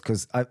rituals,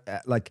 because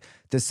like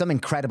there's some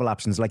incredible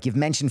options. Like you've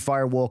mentioned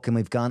fire walking.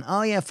 We've gone,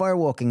 oh yeah, fire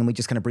walking, and we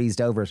just kind of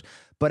breezed over it.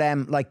 But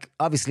like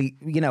obviously,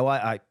 you know,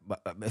 I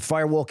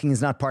fire walking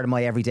is not part of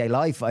my everyday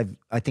life. I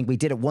think we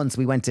did it once.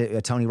 We went to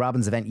a Tony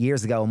Robbins event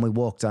years ago and we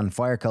walked on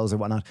fire coals or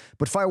whatnot.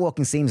 But fire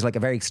walking seems like a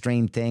very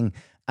extreme thing.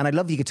 And I'd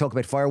love if you could talk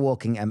about fire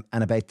walking and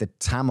about the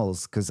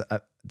Tamils, because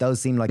those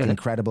seem like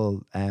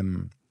incredible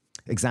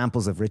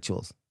examples of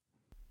rituals.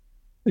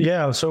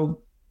 Yeah,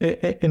 so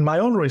in my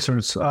own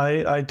research,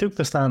 I took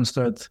the stance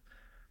that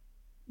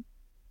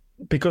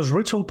because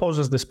ritual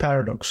poses this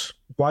paradox,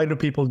 why do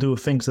people do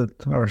things that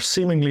are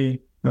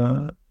seemingly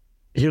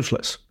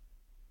useless?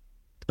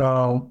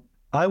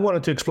 I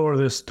wanted to explore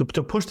this, to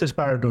push this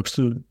paradox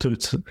to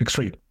its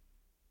extreme.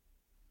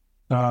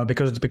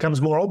 Because it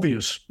becomes more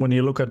obvious when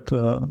you look at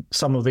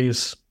some of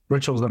these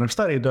rituals that I've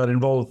studied that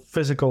involve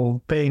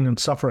physical pain and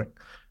suffering.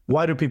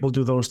 Why do people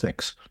do those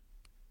things?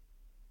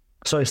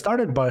 So I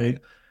started by,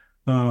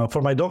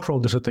 for my doctoral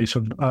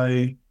dissertation,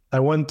 I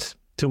went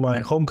to my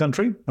home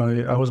country.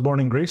 I was born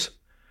in Greece,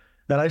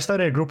 and I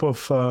studied a group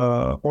of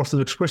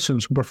Orthodox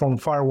Christians who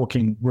performed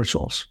firewalking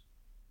rituals.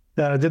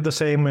 And I did the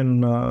same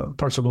in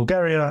parts of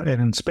Bulgaria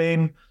and in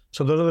Spain.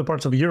 So those are the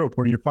parts of Europe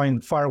where you find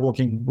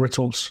firewalking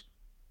rituals.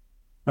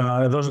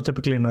 Those are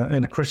typically in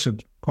a Christian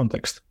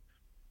context.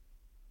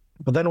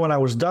 But then when I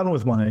was done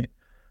with my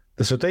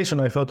dissertation,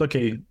 I thought,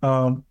 okay,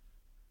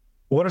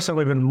 what are some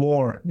even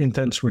more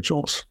intense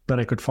rituals that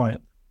I could find?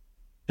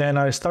 And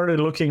I started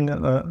looking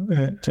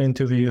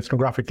into the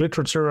ethnographic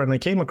literature, and I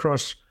came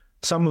across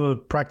some of the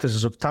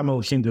practices of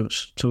Tamil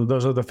Hindus. So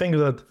those are the things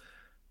that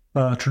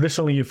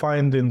traditionally you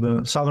find in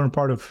the southern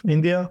part of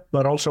India,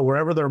 but also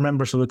wherever there are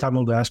members of the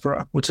Tamil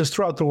diaspora, which is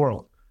throughout the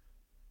world.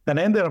 And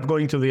I ended up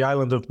going to the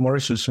island of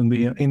Mauritius in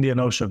the Indian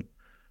Ocean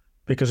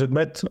because it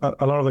met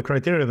a lot of the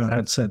criteria that I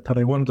had set. And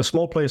I wanted a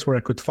small place where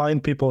I could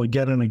find people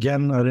again and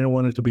again. I didn't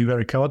want it to be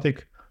very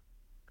chaotic.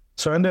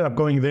 So I ended up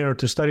going there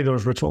to study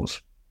those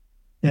rituals.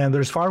 And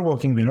there's fire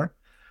walking there.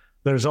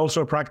 There's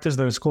also a practice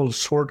that is called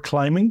sword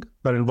climbing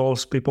that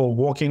involves people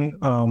walking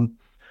on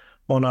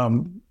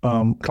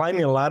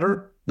climbing a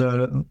ladder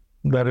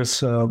that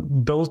is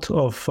built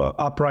of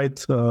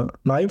upright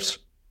knives.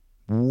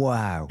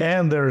 Wow.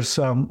 And there's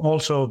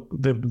also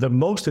the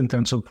most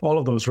intense of all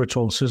of those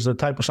rituals is the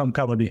Taipusam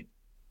Kavadi.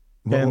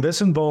 And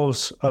this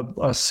involves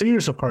a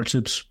series of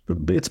hardships.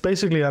 It's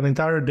basically an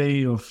entire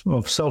day of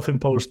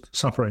self-imposed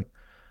suffering.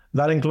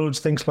 That includes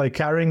things like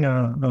carrying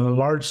a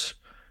large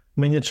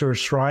miniature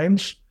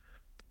shrines,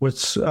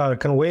 which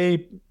can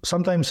weigh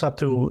sometimes up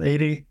to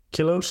 80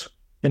 kilos.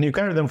 And you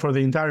carry them for the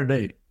entire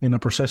day in a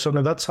procession.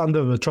 And that's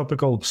under the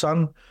tropical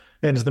sun.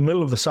 And it's the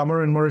middle of the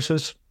summer in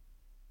Mauritius.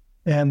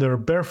 And they're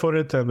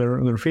barefooted and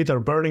their feet are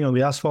burning on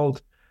the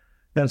asphalt.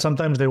 And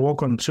sometimes they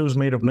walk on shoes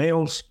made of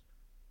nails.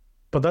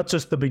 But that's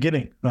just the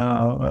beginning,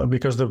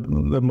 because the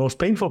most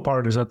painful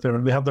part is that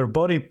they have their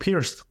body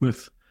pierced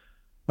with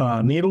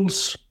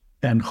needles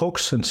and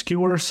hooks and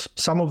skewers.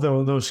 Some of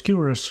those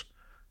skewers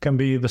can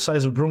be the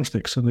size of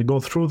broomsticks, and they go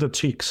through the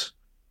cheeks.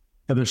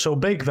 And they're so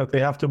big that they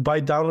have to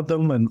bite down at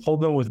them and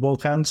hold them with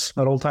both hands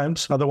at all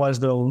times. Otherwise,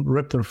 they'll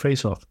rip their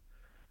face off.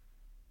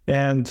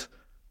 And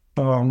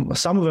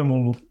some of them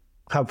will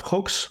have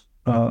hooks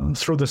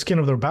through the skin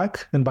of their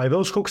back. And by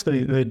those hooks,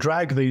 they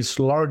drag these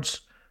large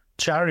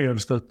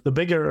chariots. The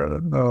bigger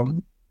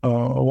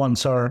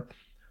ones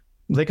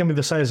they can be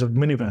the size of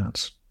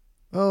minivans.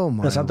 Oh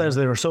my! And sometimes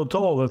they are so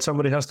tall that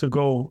somebody has to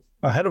go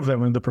ahead of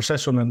them in the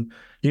procession and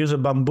use a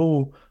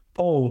bamboo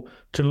pole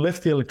to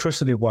lift the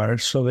electricity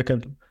wires so they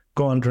can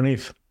go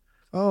underneath.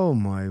 Oh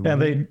my!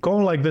 And they go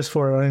like this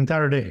for an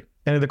entire day.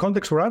 And in the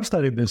context where I've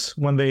studied this,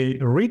 when they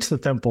reach the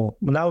temple,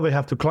 now they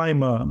have to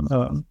climb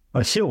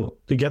a hill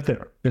to get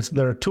there.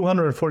 There are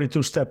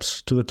 242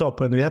 steps to the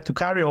top, and they have to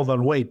carry all that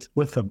weight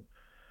with them.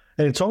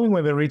 And it's only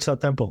when they reach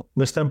that temple.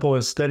 This temple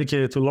is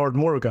dedicated to Lord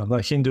Murugan,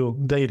 the Hindu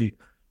deity.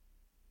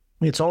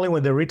 It's only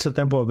when they reach the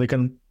temple they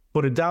can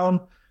put it down.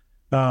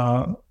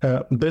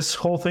 This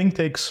whole thing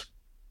takes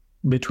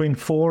between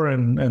 4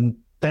 and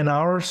 10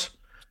 hours.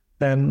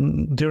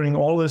 And during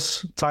all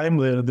this time,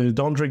 they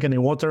don't drink any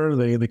water.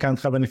 They can't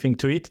have anything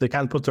to eat. They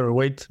can't put their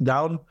weight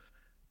down.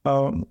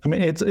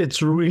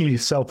 It's really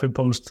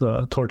self-imposed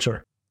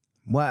torture.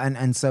 Well,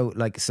 and so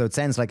it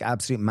sounds like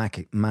absolute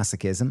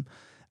masochism.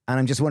 And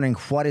I'm just wondering,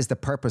 what is the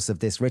purpose of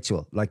this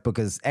ritual?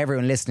 Because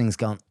everyone listening's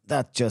gone,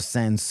 that just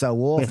sounds so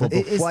awful.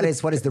 But what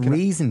is the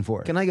reason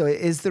for it? Can I go?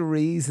 Is the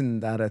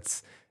reason that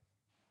it's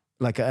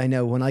I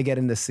know when I get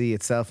in the sea,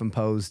 it's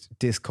self-imposed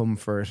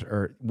discomfort,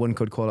 or one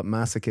could call it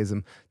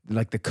masochism,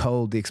 the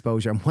cold, the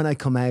exposure. And when I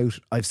come out,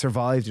 I've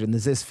survived it. And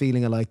there's this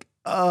feeling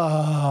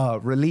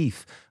of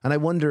relief. And I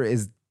wonder,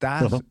 is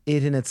that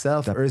it in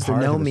itself, or is there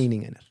no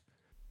meaning in it?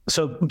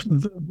 So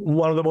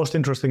one of the most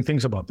interesting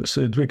things about this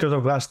is because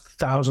I've asked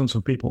thousands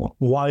of people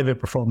why they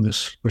perform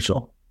this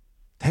ritual.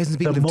 Thousands of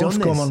people have done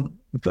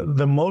this.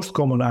 The most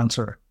common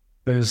answer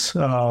is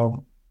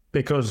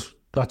because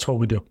that's what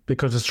we do,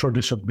 because it's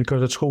tradition,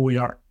 because it's who we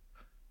are.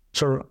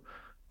 So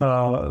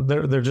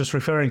they're just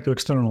referring to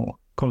external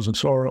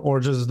causes, or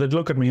just they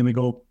look at me and they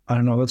go, I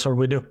don't know, that's what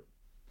we do.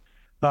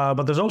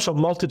 But there's also a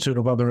multitude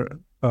of other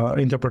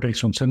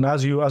interpretations. And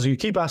as you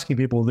keep asking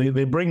people,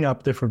 they bring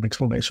up different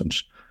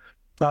explanations.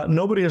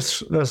 Nobody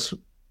has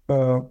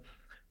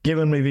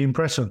given me the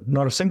impression,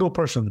 not a single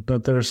person,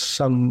 that there's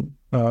some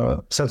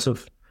sense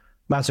of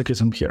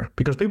masochism here.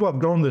 Because people have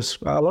grown this,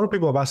 a lot of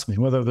people have asked me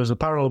whether there's a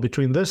parallel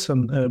between this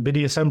and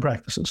BDSM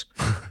practices.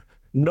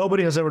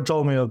 Nobody has ever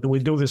told me that we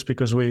do this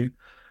because we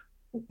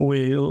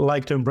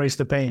like to embrace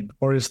the pain,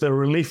 or is there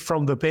relief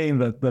from the pain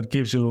that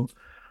gives you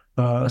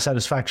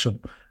satisfaction.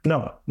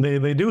 No,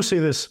 they do see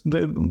this,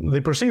 they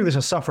perceive this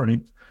as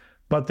suffering,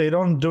 but they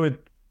don't do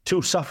it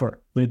to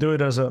suffer. They do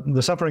it as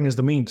the suffering is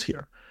the means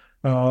here.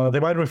 They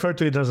might refer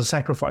to it as a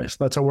sacrifice.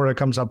 That's a word that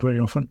comes up very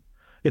often.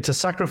 It's a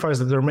sacrifice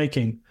that they're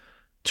making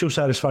to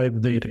satisfy the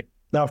deity.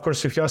 Now, of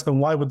course, if you ask them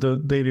why would the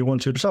deity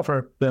want you to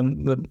suffer,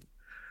 then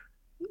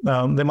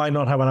they might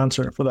not have an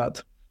answer for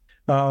that.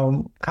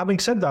 Having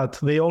said that,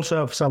 they also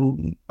have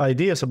some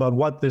ideas about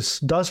what this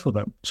does for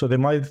them. So they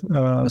might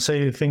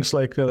say things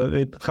like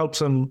it helps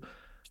them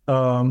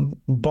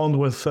bond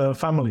with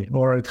family,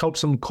 or it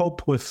helps them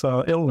cope with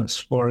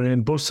illness, or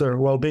it boosts their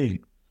well-being.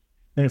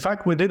 And in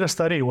fact, we did a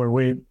study where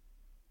we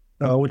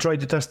tried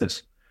to test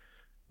this.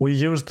 We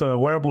used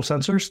wearable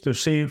sensors to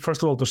see,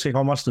 first of all, to see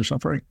how much they're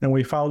suffering. And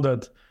we found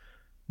that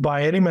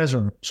by any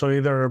measure. So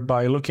either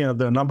by looking at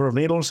the number of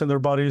needles in their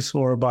bodies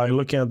or by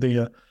looking at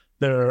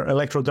their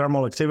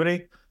electrodermal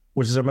activity,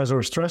 which is a measure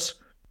of stress.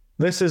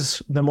 This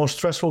is the most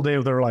stressful day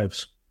of their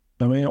lives.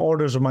 I mean,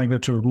 orders of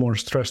magnitude more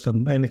stress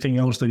than anything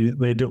else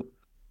they do.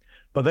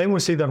 But then we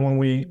see that when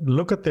we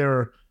look at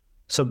their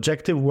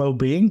subjective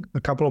well-being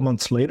a couple of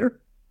months later,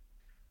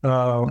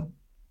 not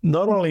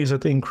only is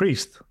it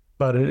increased,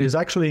 but it is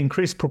actually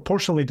increased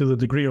proportionally to the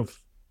degree of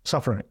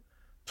suffering.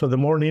 So the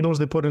more needles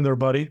they put in their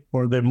body,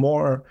 or the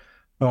more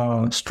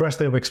stress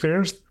they've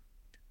experienced,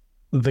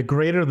 the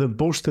greater the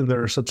boost in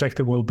their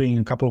subjective well-being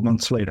a couple of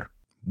months later.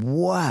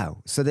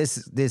 Wow. So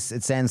this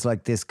it sounds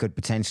like this could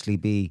potentially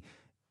be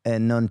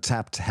an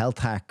untapped health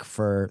hack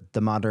for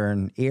the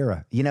modern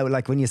era. You know,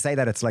 like when you say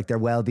that, it's like their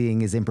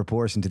well-being is in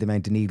proportion to the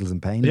amount of needles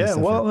and pain. Yeah,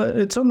 well,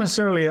 it's not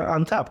necessarily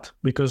untapped,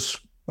 because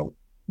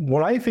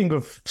when I think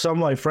of some of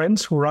my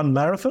friends who run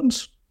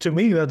marathons, to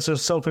me, that's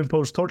just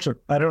self-imposed torture.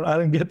 I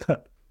don't get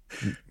that.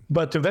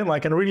 But to them, I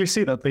can really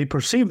see that they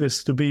perceive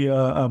this to be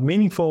a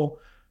meaningful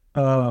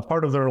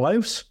part of their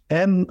lives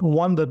and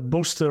one that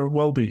boosts their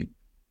well-being.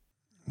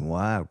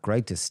 Wow,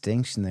 great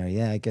distinction there.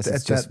 Yeah, I guess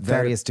it's just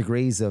various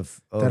degrees of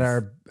that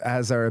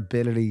our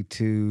ability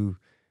to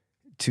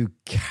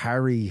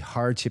carry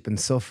hardship and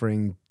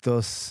suffering,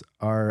 thus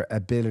our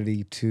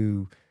ability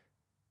to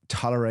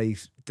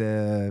tolerate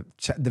the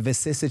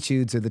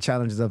vicissitudes or the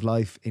challenges of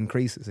life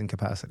increases in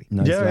capacity.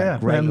 Nice. Yeah.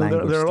 And there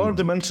are a lot of Steve.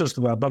 dimensions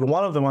to that, but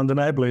one of them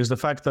undeniably is the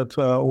fact that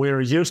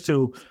we're used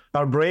to,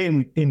 our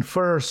brain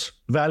infers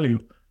value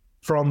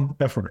from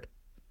effort.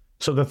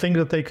 So the things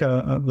that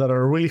that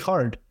are really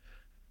hard,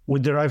 we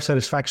derive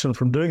satisfaction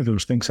from doing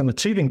those things and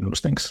achieving those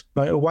things.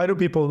 Why do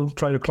people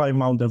try to climb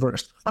Mount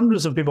Everest?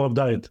 Hundreds of people have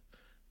died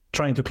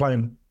trying to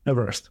climb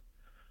Everest,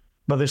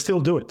 but they still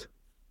do it.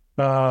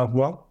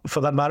 Well, for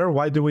that matter,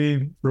 why do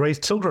we raise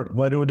children?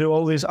 Why do we do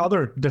all these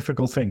other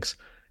difficult things?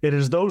 It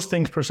is those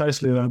things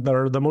precisely that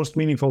are the most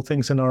meaningful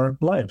things in our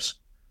lives.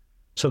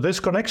 So this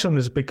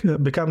connection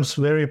becomes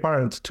very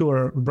apparent to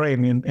our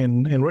brain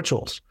in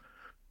rituals.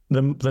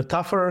 The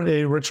tougher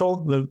a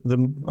ritual,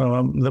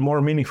 the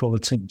more meaniful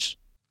it seems.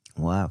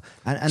 Wow.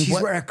 And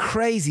Jeez, we're a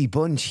crazy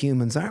bunch,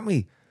 humans, aren't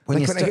we?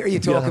 When I hear you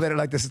talk about it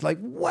like this, it's like,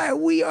 wow,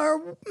 we are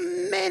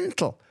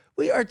mental.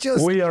 We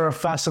are a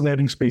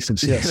fascinating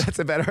species. Yes, that's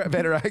a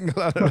better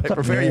angle on it. I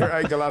prefer your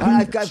angle on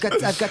it.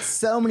 I've got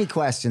so many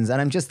questions, and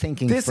I'm just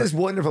thinking. This is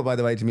wonderful, by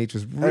the way,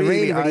 Dimitris.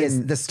 Really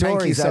is. The stories,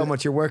 thank you so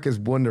much. Your work is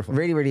wonderful.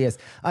 Really, really is.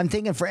 I'm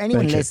thinking for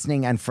anyone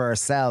listening and for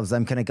ourselves,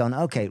 I'm kind of going,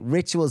 okay,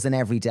 rituals in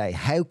every day.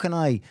 How can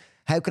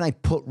I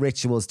put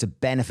rituals to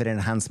benefit and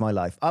enhance my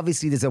life?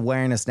 Obviously, there's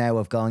awareness now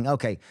of going,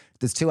 okay,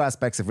 there's two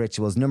aspects of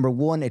rituals. Number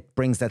one, it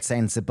brings that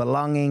sense of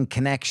belonging,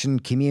 connection,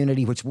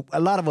 community, which a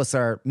lot of us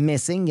are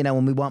missing, you know,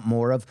 and we want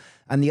more of.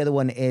 And the other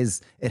one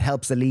is it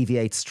helps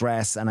alleviate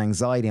stress and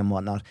anxiety and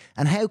whatnot.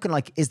 And how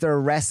can, is there a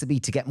recipe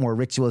to get more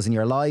rituals in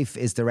your life?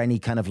 Is there any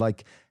kind of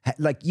like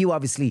you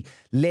obviously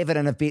live it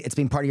and it's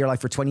been part of your life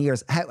for 20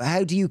 years.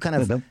 How do you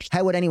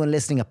how would anyone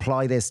listening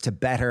apply this to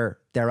better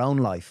their own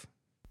life?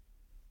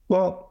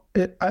 Well,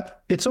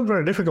 it's not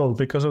very difficult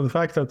because of the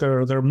fact that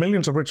there are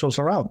millions of rituals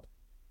around.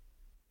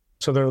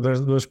 So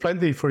there's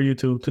plenty for you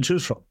to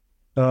choose from.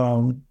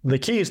 The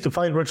key is to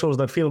find rituals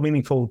that feel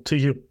meaningful to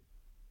you.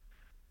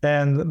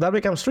 And that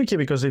becomes tricky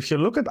because if you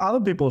look at other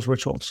people's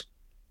rituals,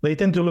 they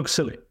tend to look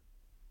silly.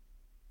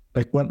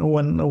 Like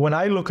when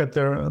I look at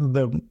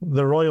the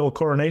royal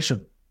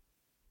coronation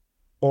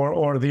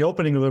or the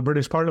opening of the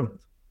British Parliament,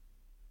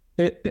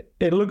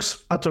 it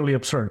looks utterly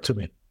absurd to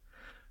me.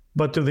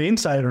 But to the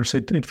insiders,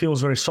 it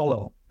feels very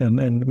solemn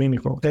and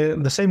meaningful.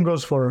 The same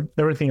goes for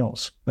everything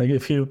else. Like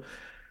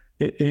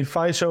if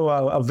I show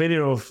a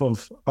video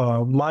of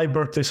my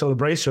birthday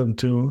celebration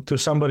to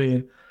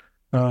somebody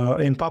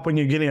in Papua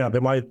New Guinea, they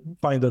might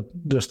find it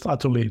just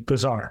utterly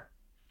bizarre.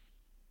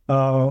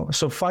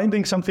 So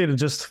finding something that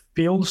just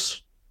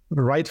feels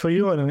right for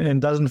you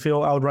and doesn't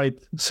feel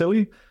outright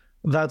silly,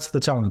 that's the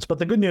challenge. But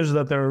the good news is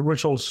that there are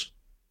rituals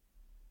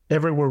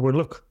everywhere we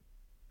look.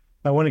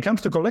 When it comes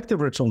to collective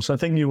rituals, I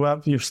think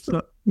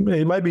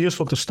it might be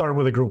useful to start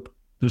with a group.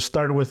 To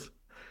start with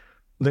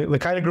the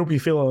kind of group you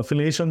feel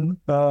affiliation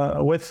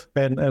with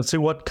and see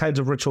what kinds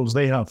of rituals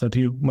they have that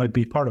you might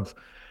be part of.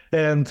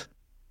 And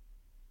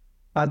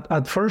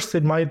at first,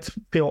 it might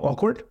feel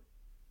awkward,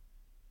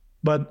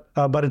 but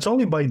it's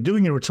only by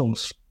doing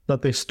rituals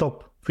that they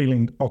stop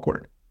feeling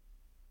awkward.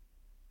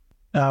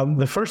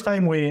 The first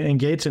time we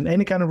engage in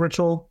any kind of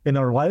ritual in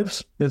our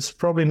lives, it's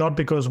probably not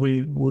because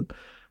we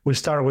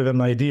start with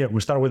an idea,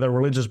 we start with a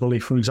religious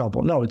belief, for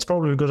example. No, it's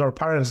probably because our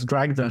parents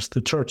dragged us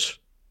to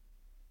church.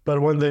 But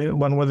when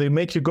they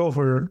make you go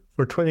for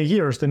 20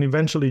 years, then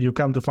eventually you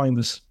come to find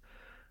this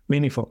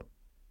meaningful.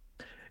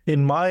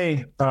 In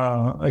my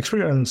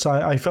experience,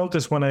 I felt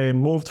this when I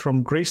moved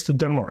from Greece to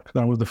Denmark.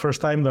 That was the first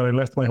time that I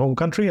left my home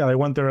country. I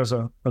went there as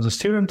a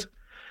student,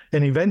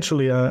 and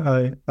eventually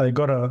I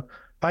got a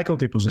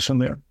faculty position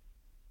there.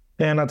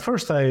 And at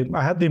first, I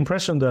had the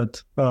impression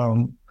that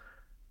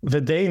the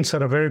Danes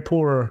had a very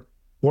poor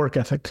work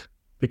ethic.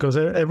 because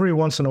every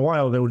once in a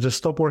while they would just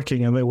stop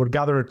working and they would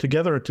gather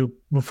together to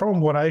perform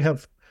what I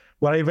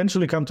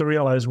eventually come to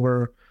realize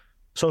were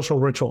social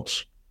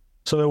rituals.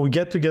 So they would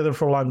get together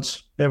for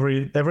lunch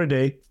every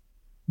day.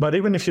 But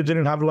even if you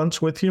didn't have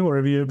lunch with you, or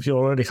if you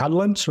already had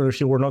lunch, or if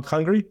you were not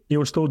hungry, you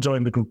would still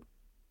join the group.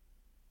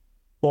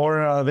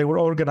 Or they would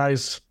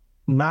organize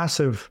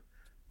massive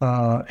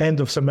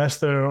end of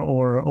semester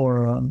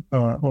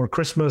or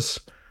Christmas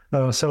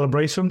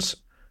celebrations,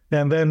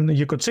 and then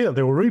you could see that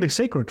they were really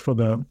sacred for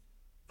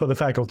the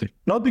faculty.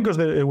 Not because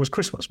it was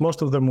Christmas;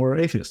 most of them were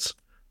atheists,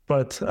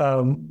 but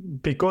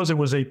because it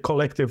was a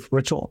collective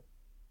ritual.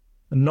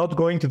 Not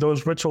going to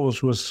those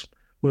rituals was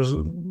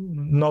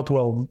not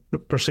well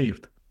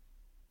perceived.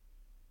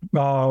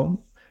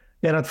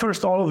 And at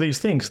first, all of these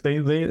things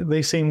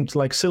they seemed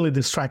like silly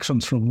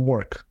distractions from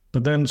work.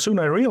 But then soon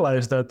I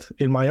realized that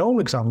in my own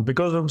example,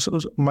 because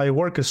my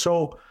work is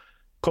so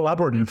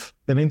collaborative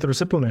and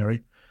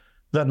interdisciplinary,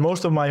 that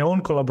most of my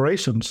own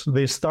collaborations,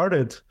 they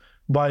started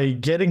by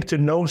getting to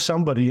know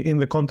somebody in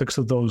the context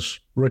of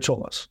those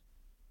rituals.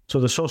 So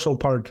the social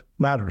part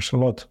matters a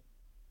lot.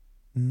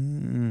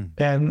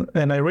 And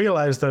I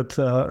realized that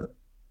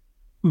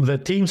the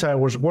teams I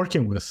was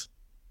working with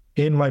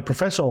in my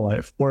professional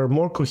life were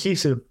more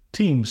cohesive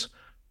teams,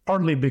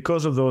 partly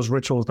because of those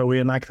rituals that we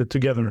enacted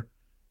together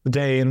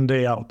day in,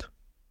 day out.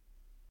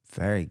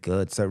 Very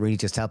good. So it really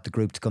just helped the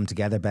group to come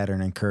together better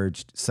and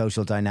encouraged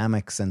social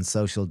dynamics and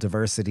social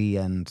diversity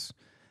and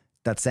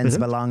that sense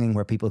of belonging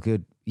where people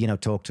could,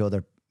 talk to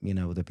other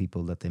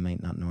people that they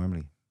might not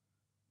normally.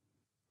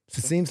 So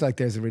it seems like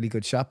there's a really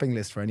good shopping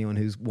list for anyone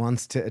who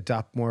wants to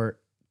adopt more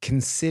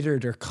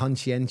considered or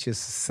conscientious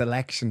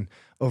selection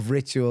of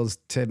rituals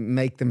to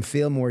make them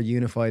feel more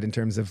unified in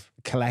terms of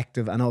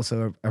collective and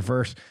also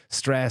avert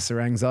stress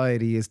or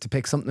anxiety, is to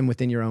pick something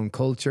within your own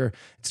culture.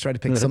 It's try to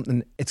pick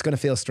something. It's going to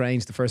feel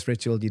strange the first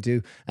ritual you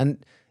do.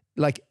 And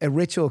like a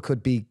ritual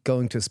could be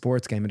going to a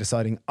sports game and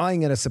deciding, I'm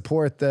going to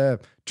support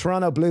the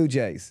Toronto Blue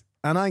Jays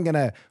and I'm going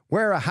to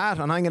wear a hat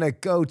and I'm going to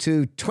go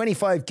to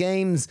 25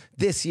 games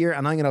this year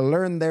and I'm going to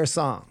learn their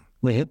song.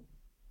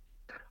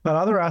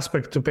 Another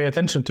aspect to pay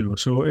attention to,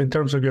 so in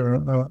terms of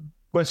your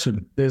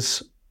question,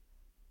 is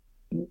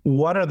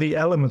what are the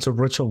elements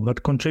of ritual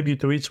that contribute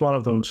to each one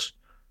of those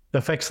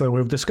effects that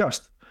we've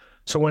discussed?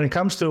 So when it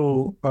comes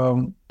to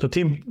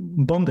team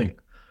bonding,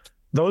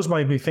 those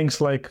might be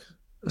things like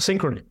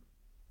synchrony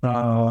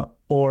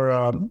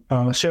or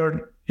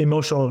shared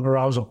emotional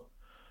arousal.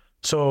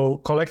 So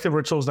collective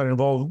rituals that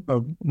involve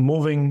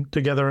moving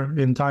together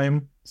in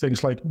time,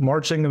 things like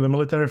marching in the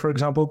military, for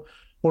example,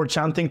 or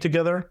chanting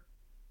together,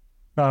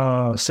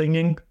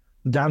 singing,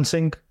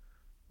 dancing,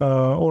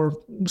 or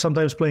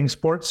sometimes playing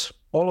sports.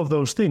 All of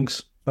those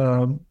things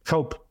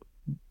help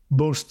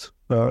boost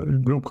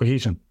group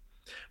cohesion.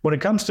 When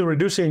it comes to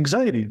reducing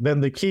anxiety, then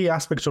the key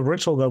aspects of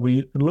ritual that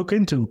we look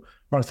into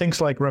are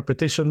things like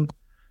repetition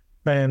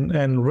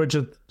and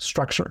rigid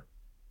structure.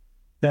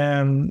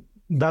 And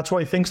that's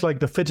why things like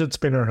the fidget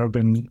spinner have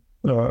been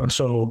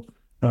so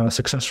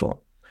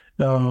successful.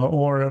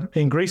 Or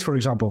in Greece, for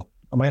example,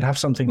 I might have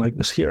something like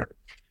this here.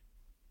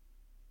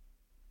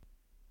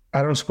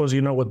 I don't suppose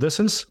you know what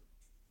this is?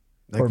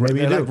 Or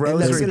maybe you do.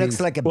 It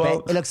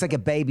looks like a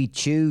baby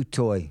chew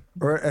toy.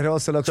 Or it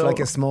also looks like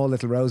a small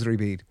little rosary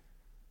bead.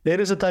 It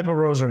is a type of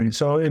rosary.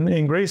 So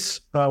in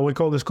Greece, we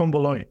call this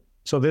komboloi.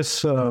 So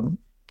this,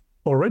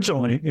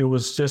 originally, it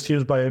was just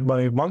used by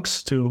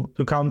monks to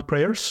count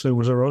prayers. It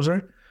was a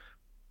rosary.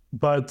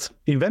 But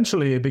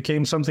eventually it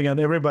became something that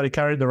everybody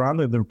carried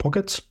around in their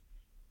pockets.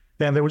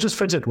 And they would just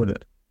fidget with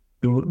it.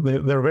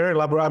 They're very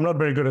elaborate. I'm not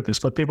very good at this,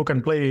 but people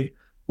can play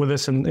with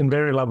this in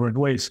very elaborate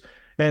ways.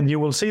 And you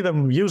will see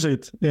them use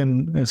it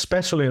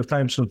especially at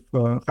times of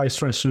high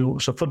stress. So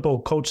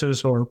football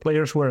coaches or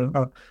players who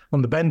are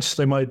on the bench,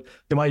 they might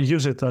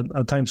use it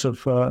at times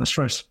of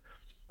stress.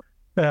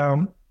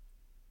 And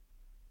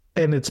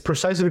it's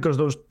precisely because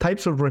those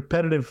types of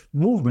repetitive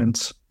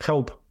movements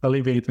help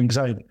alleviate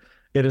anxiety.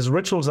 It is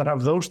rituals that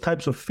have those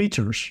types of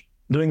features,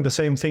 doing the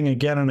same thing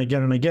again and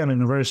again and again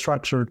in a very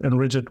structured and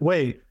rigid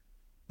way,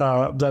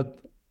 that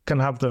can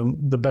have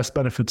the best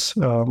benefits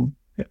on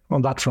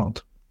that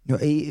front.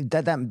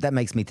 That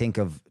makes me think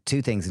of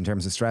two things in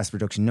terms of stress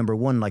reduction. Number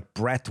one, like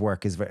breath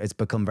work it's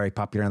become very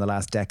popular in the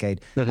last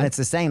decade. And it's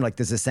the same, like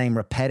there's the same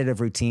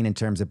repetitive routine in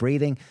terms of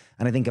breathing.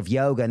 And I think of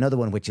yoga, another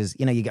one, which is,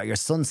 you got your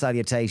sun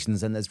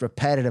salutations and there's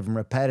repetitive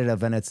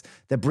and it's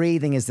the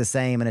breathing is the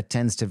same and it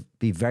tends to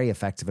be very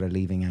effective at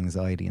relieving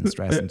anxiety and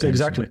stress. And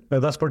exactly.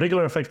 That's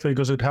particularly effective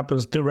because it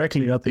happens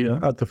directly at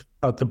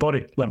the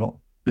body level.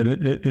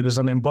 It is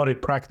an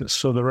embodied practice.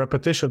 So the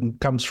repetition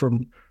comes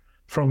from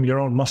your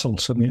own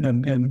muscles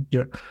and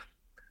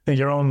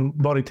your own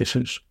body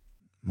tissues.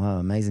 Wow,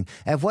 amazing.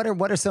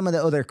 What are some of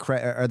the other,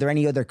 are there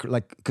any other,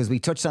 like, because we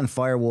touched on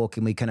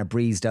firewalking, we kind of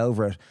breezed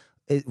over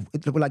it.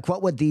 Like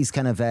what would these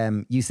kind of,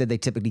 you said they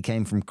typically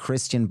came from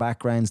Christian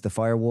backgrounds, the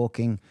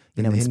firewalking,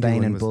 in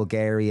Spain and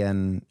Bulgaria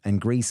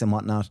and Greece and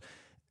whatnot.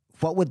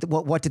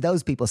 What did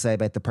those people say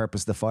about the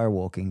purpose of the fire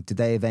walking? Did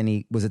they have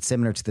any? Was it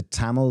similar to the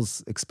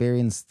Tamils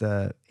experience?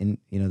 The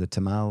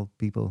Tamil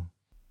people.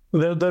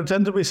 There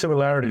tend to be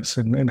similarities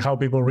in how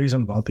people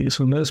reason about these.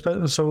 And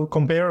so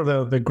compare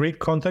the Greek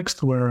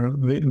context, where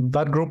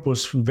that group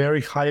was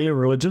very highly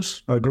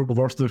religious, a group of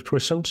Orthodox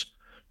Christians,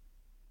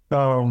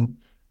 and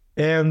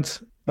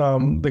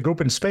the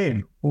group in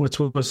Spain, which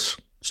was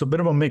a bit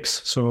of a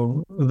mix.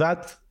 So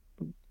that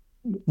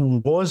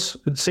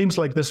it seems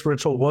like this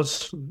ritual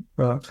was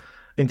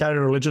entirely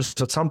religious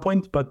at some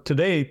point, but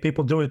today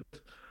people do it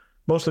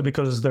mostly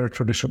because it's their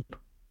tradition.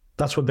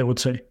 That's what they would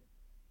say.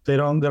 They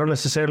don't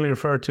necessarily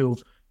refer to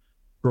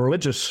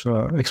religious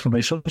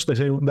explanations. They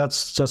say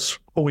that's just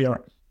who we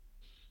are.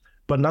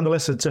 But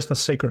nonetheless, it's just as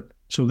sacred.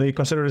 So they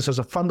consider this as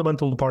a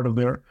fundamental part of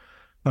their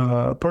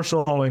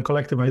personal and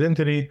collective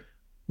identity.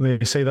 They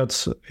say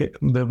that's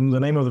the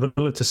name of the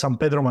village is San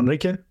Pedro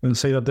Manrique, and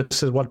say that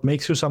this is what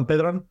makes you San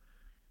Pedro.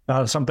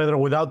 San Pedro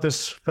without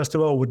this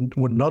festival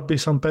would not be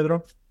San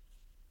Pedro.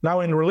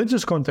 Now, in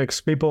religious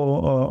context,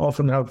 people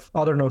often have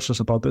other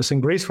notions about this. In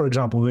Greece, for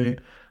example, they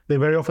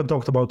very often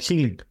talked about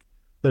healing.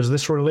 There's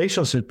this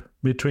relationship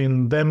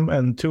between them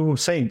and two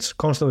saints,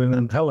 Constantine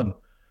and Helen,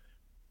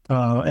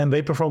 and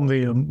they perform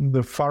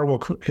the fire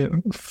walk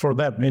for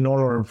them in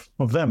honor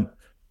of them.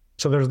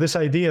 So there's this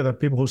idea that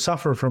people who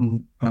suffer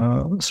from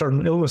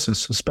certain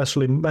illnesses,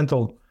 especially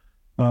mental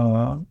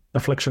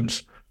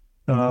afflictions,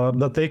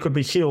 that they could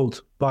be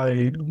healed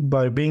by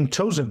being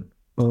chosen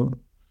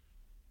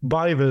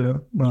by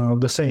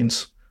the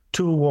saints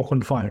to walk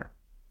on fire.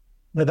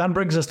 And that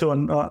brings us to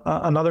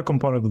another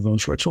component of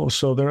those rituals.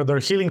 So there are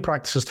healing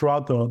practices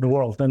throughout the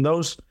world, and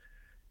those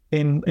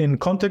in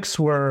contexts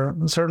where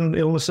certain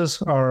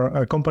illnesses are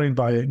accompanied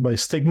by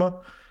stigma,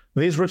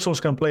 these rituals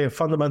can play a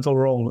fundamental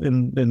role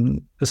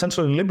in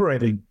essentially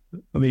liberating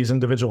these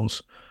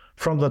individuals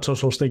from that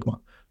social stigma.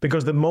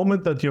 Because the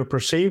moment that you're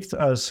perceived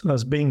as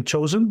being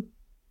chosen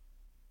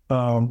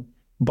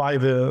by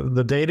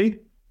the deity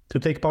to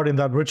take part in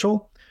that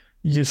ritual,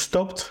 you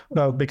stopped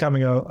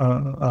becoming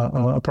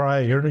a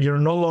pariah. You're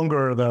no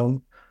longer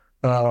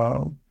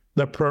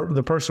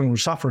the person who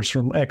suffers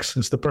from X.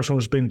 It's the person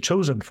who's been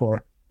chosen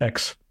for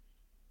X,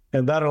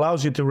 and that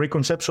allows you to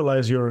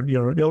reconceptualize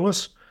your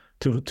illness,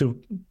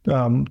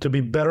 to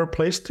be better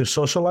placed to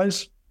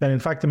socialize, and in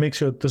fact, it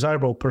makes you a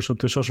desirable person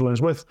to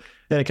socialize with,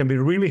 and it can be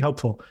really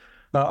helpful.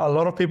 A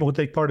lot of people who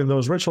take part in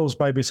those rituals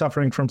might be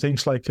suffering from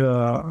things like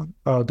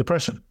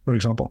depression, for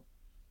example,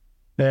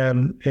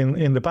 and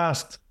in the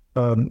past.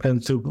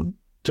 And to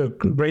a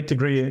great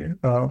degree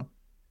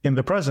in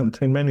the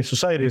present, in many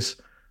societies,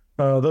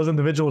 those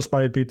individuals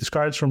might be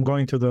discouraged from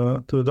going to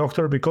the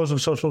doctor because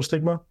of social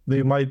stigma.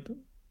 They might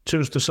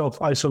choose to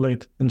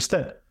self-isolate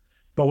instead.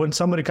 But when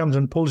somebody comes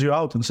and pulls you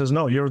out and says,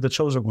 no, you're the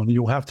chosen one,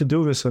 you have to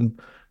do this and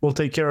we'll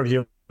take care of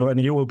you and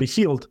you will be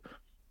healed,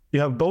 you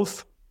have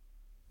both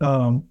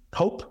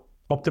hope,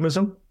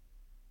 optimism,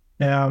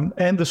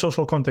 and the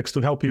social context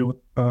to help you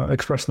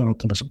express that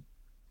optimism.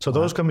 So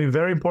those can be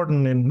very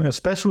important,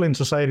 especially in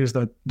societies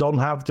that don't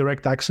have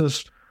direct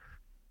access,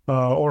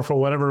 or for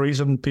whatever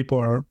reason, people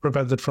are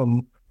prevented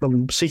from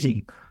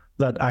seeking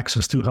that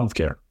access to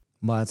healthcare.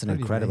 Well, that's an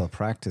incredible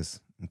practice.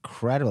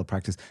 Incredible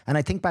practice. And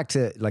I think back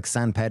to like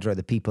San Pedro,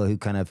 the people who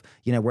kind of,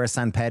 we're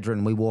San Pedro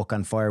and we walk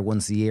on fire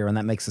once a year and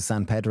that makes us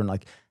San Pedro. And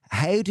like,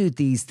 how do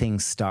these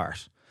things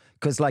start?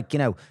 Because like,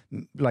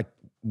 like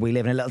we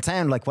live in a little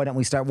town, like why don't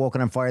we start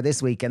walking on fire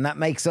this week? And that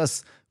makes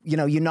us,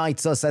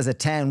 unites us as a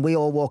town. We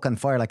all walk on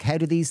fire. Like, how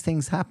do these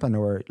things happen?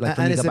 Or like,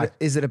 and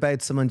is it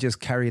about someone just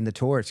carrying the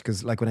torch?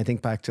 Because like when I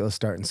think back to us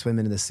starting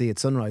swimming in the sea at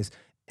sunrise,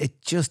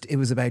 it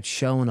was about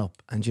showing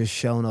up and just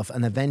showing off,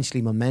 and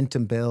eventually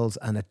momentum builds,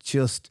 and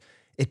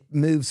it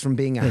moves from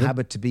being a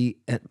habit to be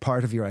a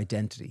part of your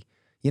identity.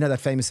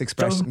 That famous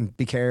expression: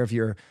 be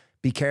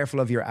careful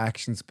of your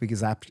actions,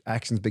 because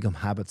actions become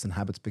habits and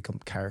habits become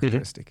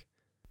characteristic.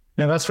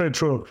 Yeah, that's very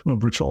true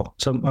of ritual.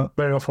 So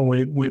very often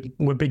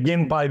we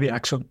begin by the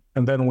action,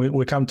 and then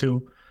we come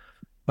to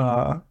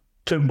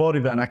embody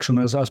that action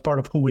as part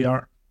of who we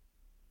are.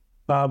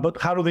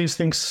 But how do these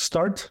things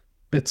start?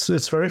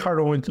 It's very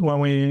hard when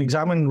we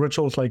examine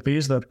rituals like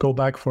these that go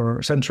back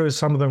for centuries,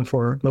 some of them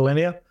for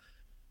millennia.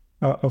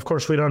 Of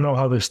course, we don't know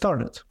how they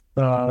started.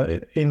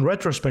 In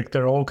retrospect,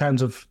 there are all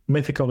kinds of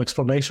mythical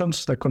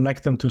explanations that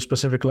connect them to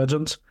specific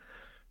legends.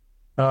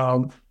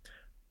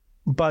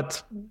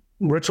 But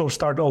rituals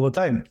start all the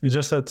time. It's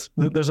just that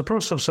there's a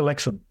process of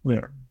selection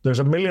there. There's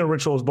a million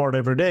rituals born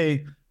every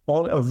day.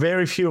 A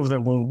very few of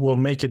them will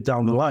make it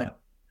down the line.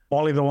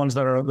 Only the ones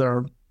that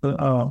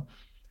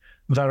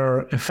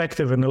are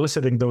effective in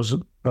eliciting those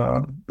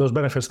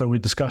benefits that we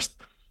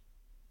discussed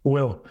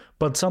will.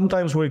 But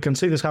sometimes we can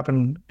see this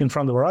happen in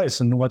front of our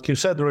eyes. And what you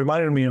said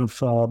reminded me of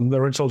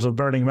the rituals of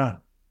Burning Man.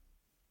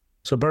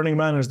 So Burning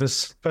Man is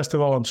this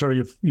festival, I'm sure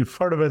you've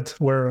heard of it,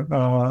 where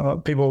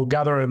people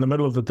gather in the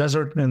middle of the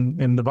desert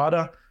in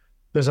Nevada.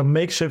 There's a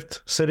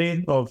makeshift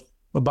city of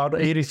about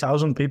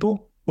 80,000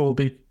 people who will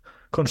be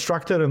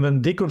constructed and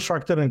then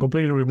deconstructed and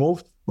completely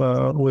removed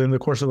within the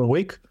course of a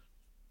week.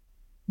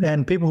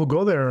 And people who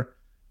go there,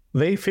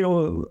 they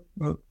feel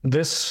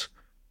this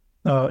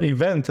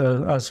event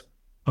as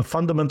a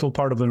fundamental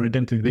part of their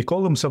identity. They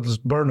call themselves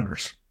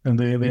burners, and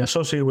they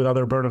associate with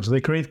other burners.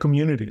 They create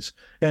communities.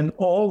 And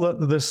all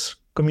that this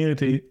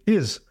community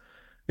is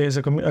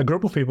a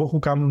group of people who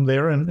come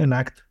there and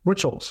enact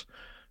rituals.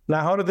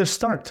 Now, how did this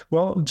start?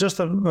 Well, just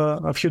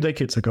a few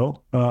decades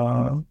ago,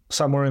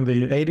 somewhere in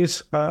the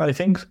 80s, I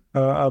think,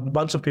 a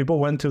bunch of people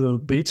went to the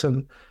beach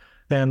and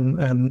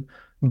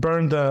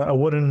burned a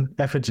wooden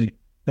effigy,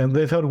 and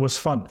they thought it was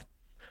fun.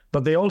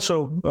 But they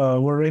also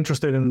were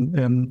interested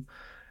in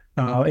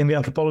the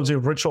anthropology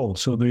of ritual,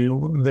 so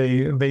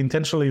they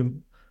intentionally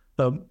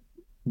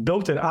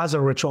built it as a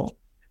ritual.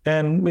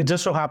 And it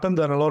just so happened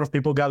that a lot of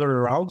people gathered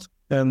around,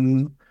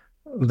 and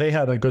they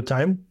had a good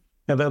time.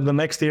 And then the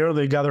next year,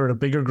 they gathered a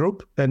bigger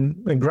group,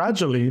 and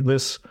gradually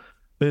this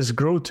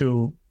grew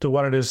to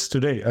what it is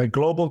today, a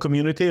global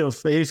community of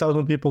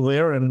 80,000 people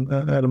there and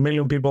 1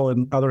 million people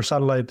in other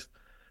satellite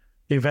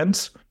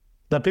events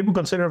that people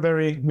consider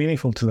very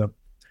meaningful to them.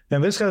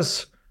 And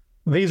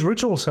these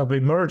rituals have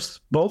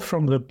emerged both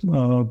from the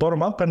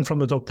bottom up and from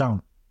the top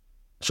down.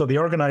 So the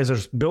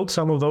organizers built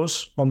some of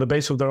those on the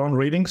base of their own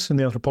readings in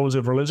the anthropology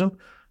of religion,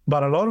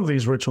 but a lot of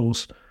these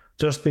rituals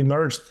just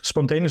emerged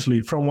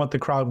spontaneously from what the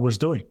crowd was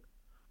doing.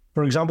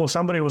 For example,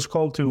 somebody was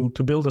called to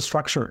build a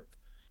structure,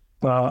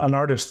 an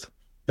artist,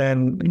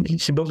 and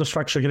he built a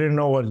structure. He didn't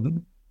know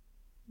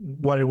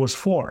what it was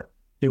for.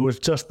 It was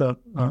just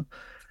an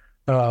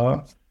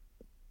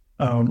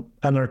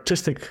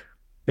artistic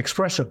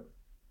expression.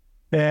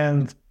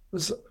 And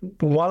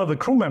one of the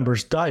crew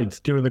members died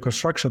during the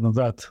construction of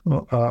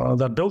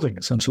that building,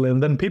 essentially.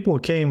 And then people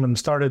came and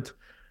started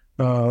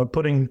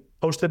putting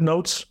Post-it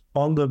notes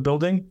on the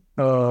building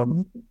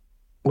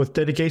with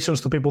dedications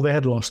to people they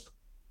had lost.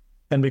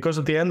 And because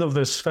at the end of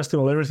this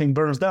festival, everything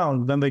burns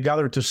down, then they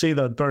gathered to see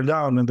that burn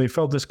down, and they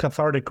felt this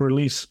cathartic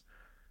release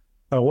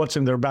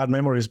watching their bad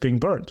memories being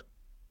burned.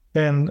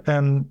 And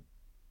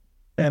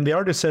the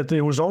artist said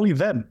it was only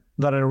then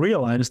that I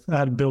realized I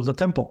had built a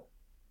temple.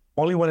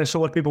 Only when I saw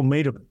what people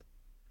made of it.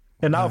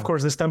 And now, of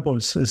course, this temple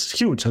is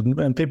huge,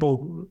 and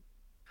people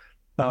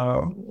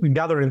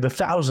gather in the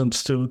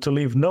thousands to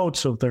leave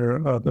notes of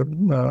their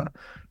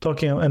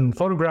talking and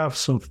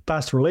photographs of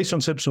past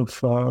relationships, of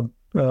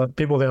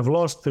people they have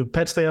lost, the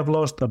pets they have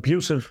lost,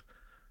 abusive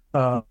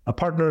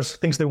partners,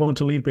 things they want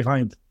to leave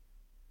behind.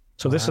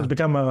 So this has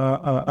become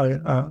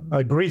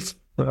a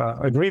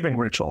grieving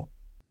ritual.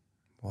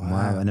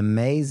 Wow, an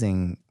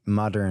amazing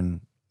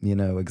modern,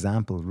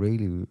 example.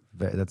 Really,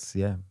 that's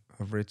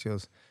of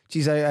rituals.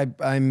 Geez,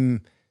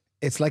 I'm.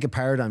 It's like a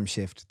paradigm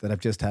shift that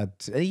I've just had.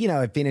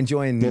 I've been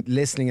enjoying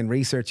listening and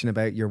researching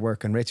about your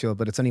work on ritual,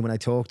 but it's only when I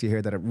talk to you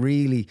here that it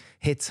really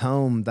hits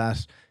home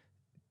that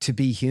to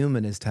be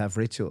human is to have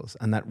rituals,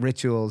 and that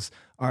rituals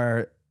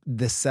are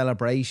the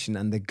celebration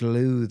and the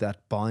glue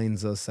that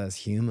binds us as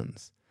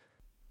humans.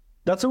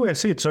 That's the way I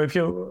see it.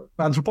 So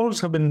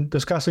anthropologists have been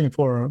discussing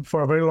for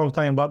a very long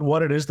time about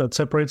what it is that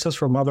separates us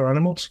from other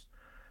animals.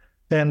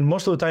 And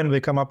most of the time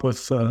they come up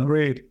with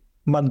really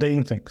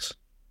mundane things.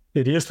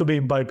 It used to be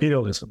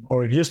bipedalism,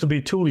 or it used to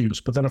be tool use.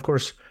 But then, of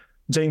course,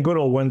 Jane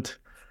Goodall went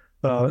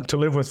to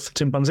live with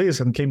chimpanzees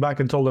and came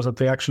back and told us that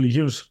they actually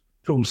use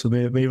tools. And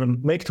they even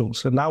make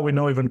tools. And now we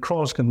know even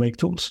crows can make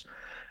tools.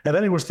 And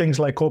then it was things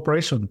like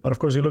cooperation. But of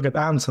course, you look at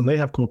ants and they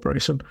have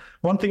cooperation.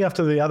 One thing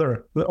after the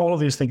other, all of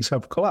these things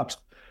have collapsed.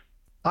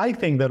 I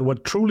think that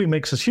what truly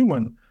makes us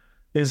human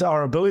is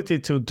our ability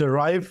to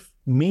derive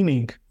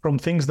meaning from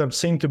things that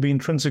seem to be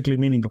intrinsically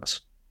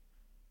meaningless.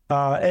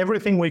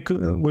 Everything we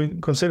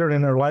consider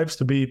in our lives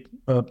to be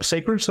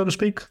sacred, so to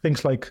speak,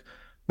 things like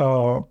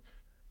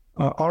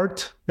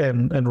art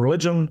and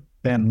religion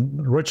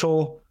and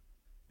ritual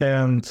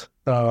and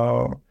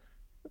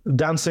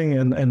dancing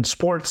and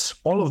sports,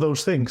 all of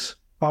those things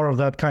are of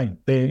that kind.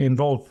 They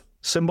involve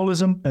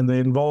symbolism, and they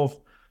involve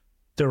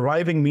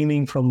deriving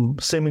meaning from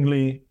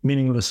seemingly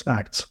meaningless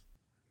acts.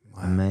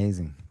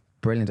 Amazing.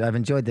 Brilliant. I've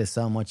enjoyed this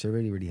so much. I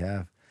really, really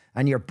have.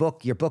 And your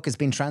book has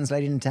been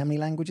translated into how many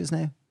languages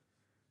now?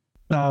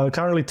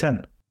 Currently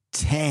 10.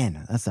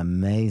 10. That's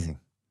amazing.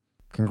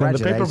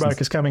 Congratulations. And the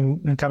paperback is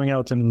coming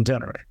out in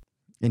January.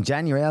 In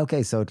January,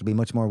 okay, so it'll be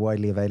much more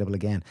widely available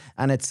again.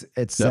 And it's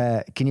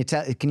yep. Can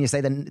you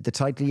say the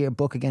title of your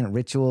book again?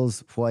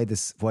 Rituals, why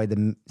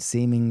the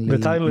seemingly the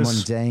title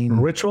mundane is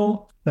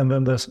Ritual, and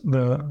then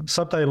the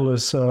subtitle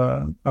is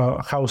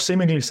How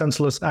Seemingly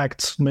Senseless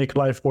Acts Make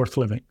Life Worth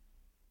Living.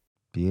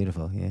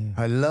 Beautiful, yeah.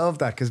 I love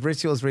that, because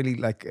rituals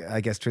really, I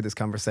guess through this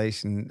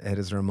conversation, it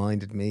has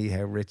reminded me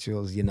how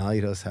rituals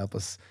unite us, help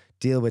us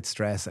deal with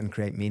stress and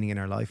create meaning in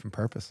our life and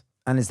purpose.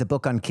 And is the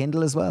book on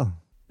Kindle as well?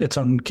 It's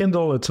on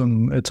Kindle, it's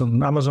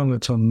on Amazon,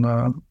 it's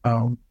on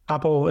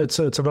Apple. It's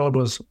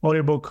available as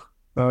audiobook.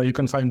 You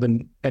can find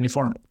in any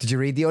form. Did you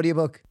read the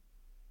audiobook?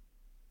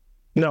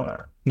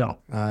 No.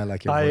 I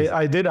like your voice.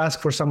 I did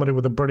ask for somebody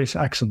with a British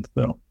accent,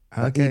 though.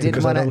 Okay.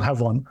 Because I don't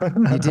have one.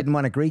 You didn't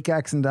want a Greek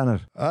accent on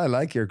it? I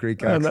like your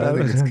Greek accent. I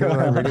think it's cool.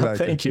 I really like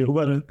Thank you.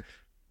 But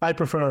I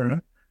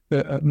prefer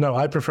No,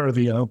 I prefer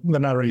the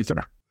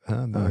narrator.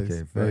 Oh, nice,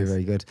 Okay, very,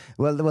 very good.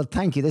 Well,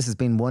 thank you. This has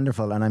been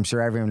wonderful, and I'm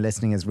sure everyone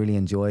listening has really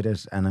enjoyed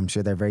it, and I'm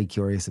sure they're very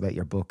curious about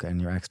your book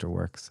and your extra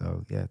work.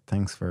 So, yeah,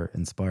 thanks for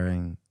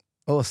inspiring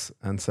us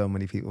and so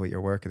many people with your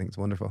work. I think it's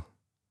wonderful.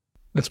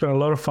 It's been a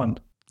lot of fun.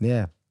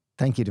 Yeah,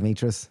 thank you,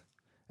 Dimitris.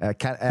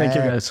 Thank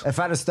you, guys.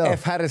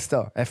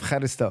 Efharisto.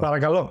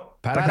 Paragalo.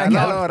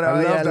 Paracalor. Oh,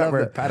 yeah, I love that love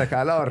word. it.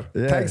 Paracalor.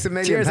 Yeah. Thanks a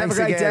million. Cheers, have Thanks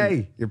a great again.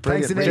 day. You're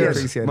brilliant. Thanks a Really million.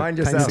 appreciate it. Mind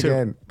Thanks yourself.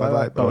 again.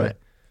 Bye-bye. Bye.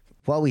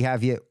 While we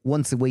have you,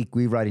 once a week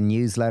we write a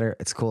newsletter.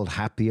 It's called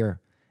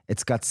Happier.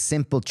 It's got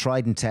simple,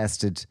 tried and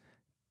tested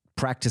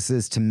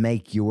practices to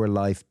make your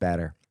life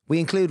better. We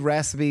include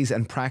recipes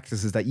and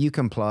practices that you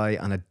can apply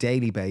on a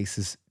daily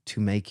basis to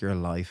make your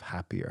life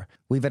happier.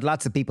 We've had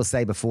lots of people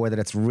say before that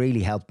it's really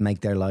helped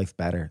make their life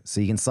better.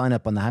 So you can sign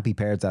up on the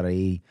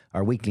happypairs.ie,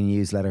 our weekly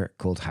newsletter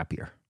called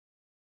Happier.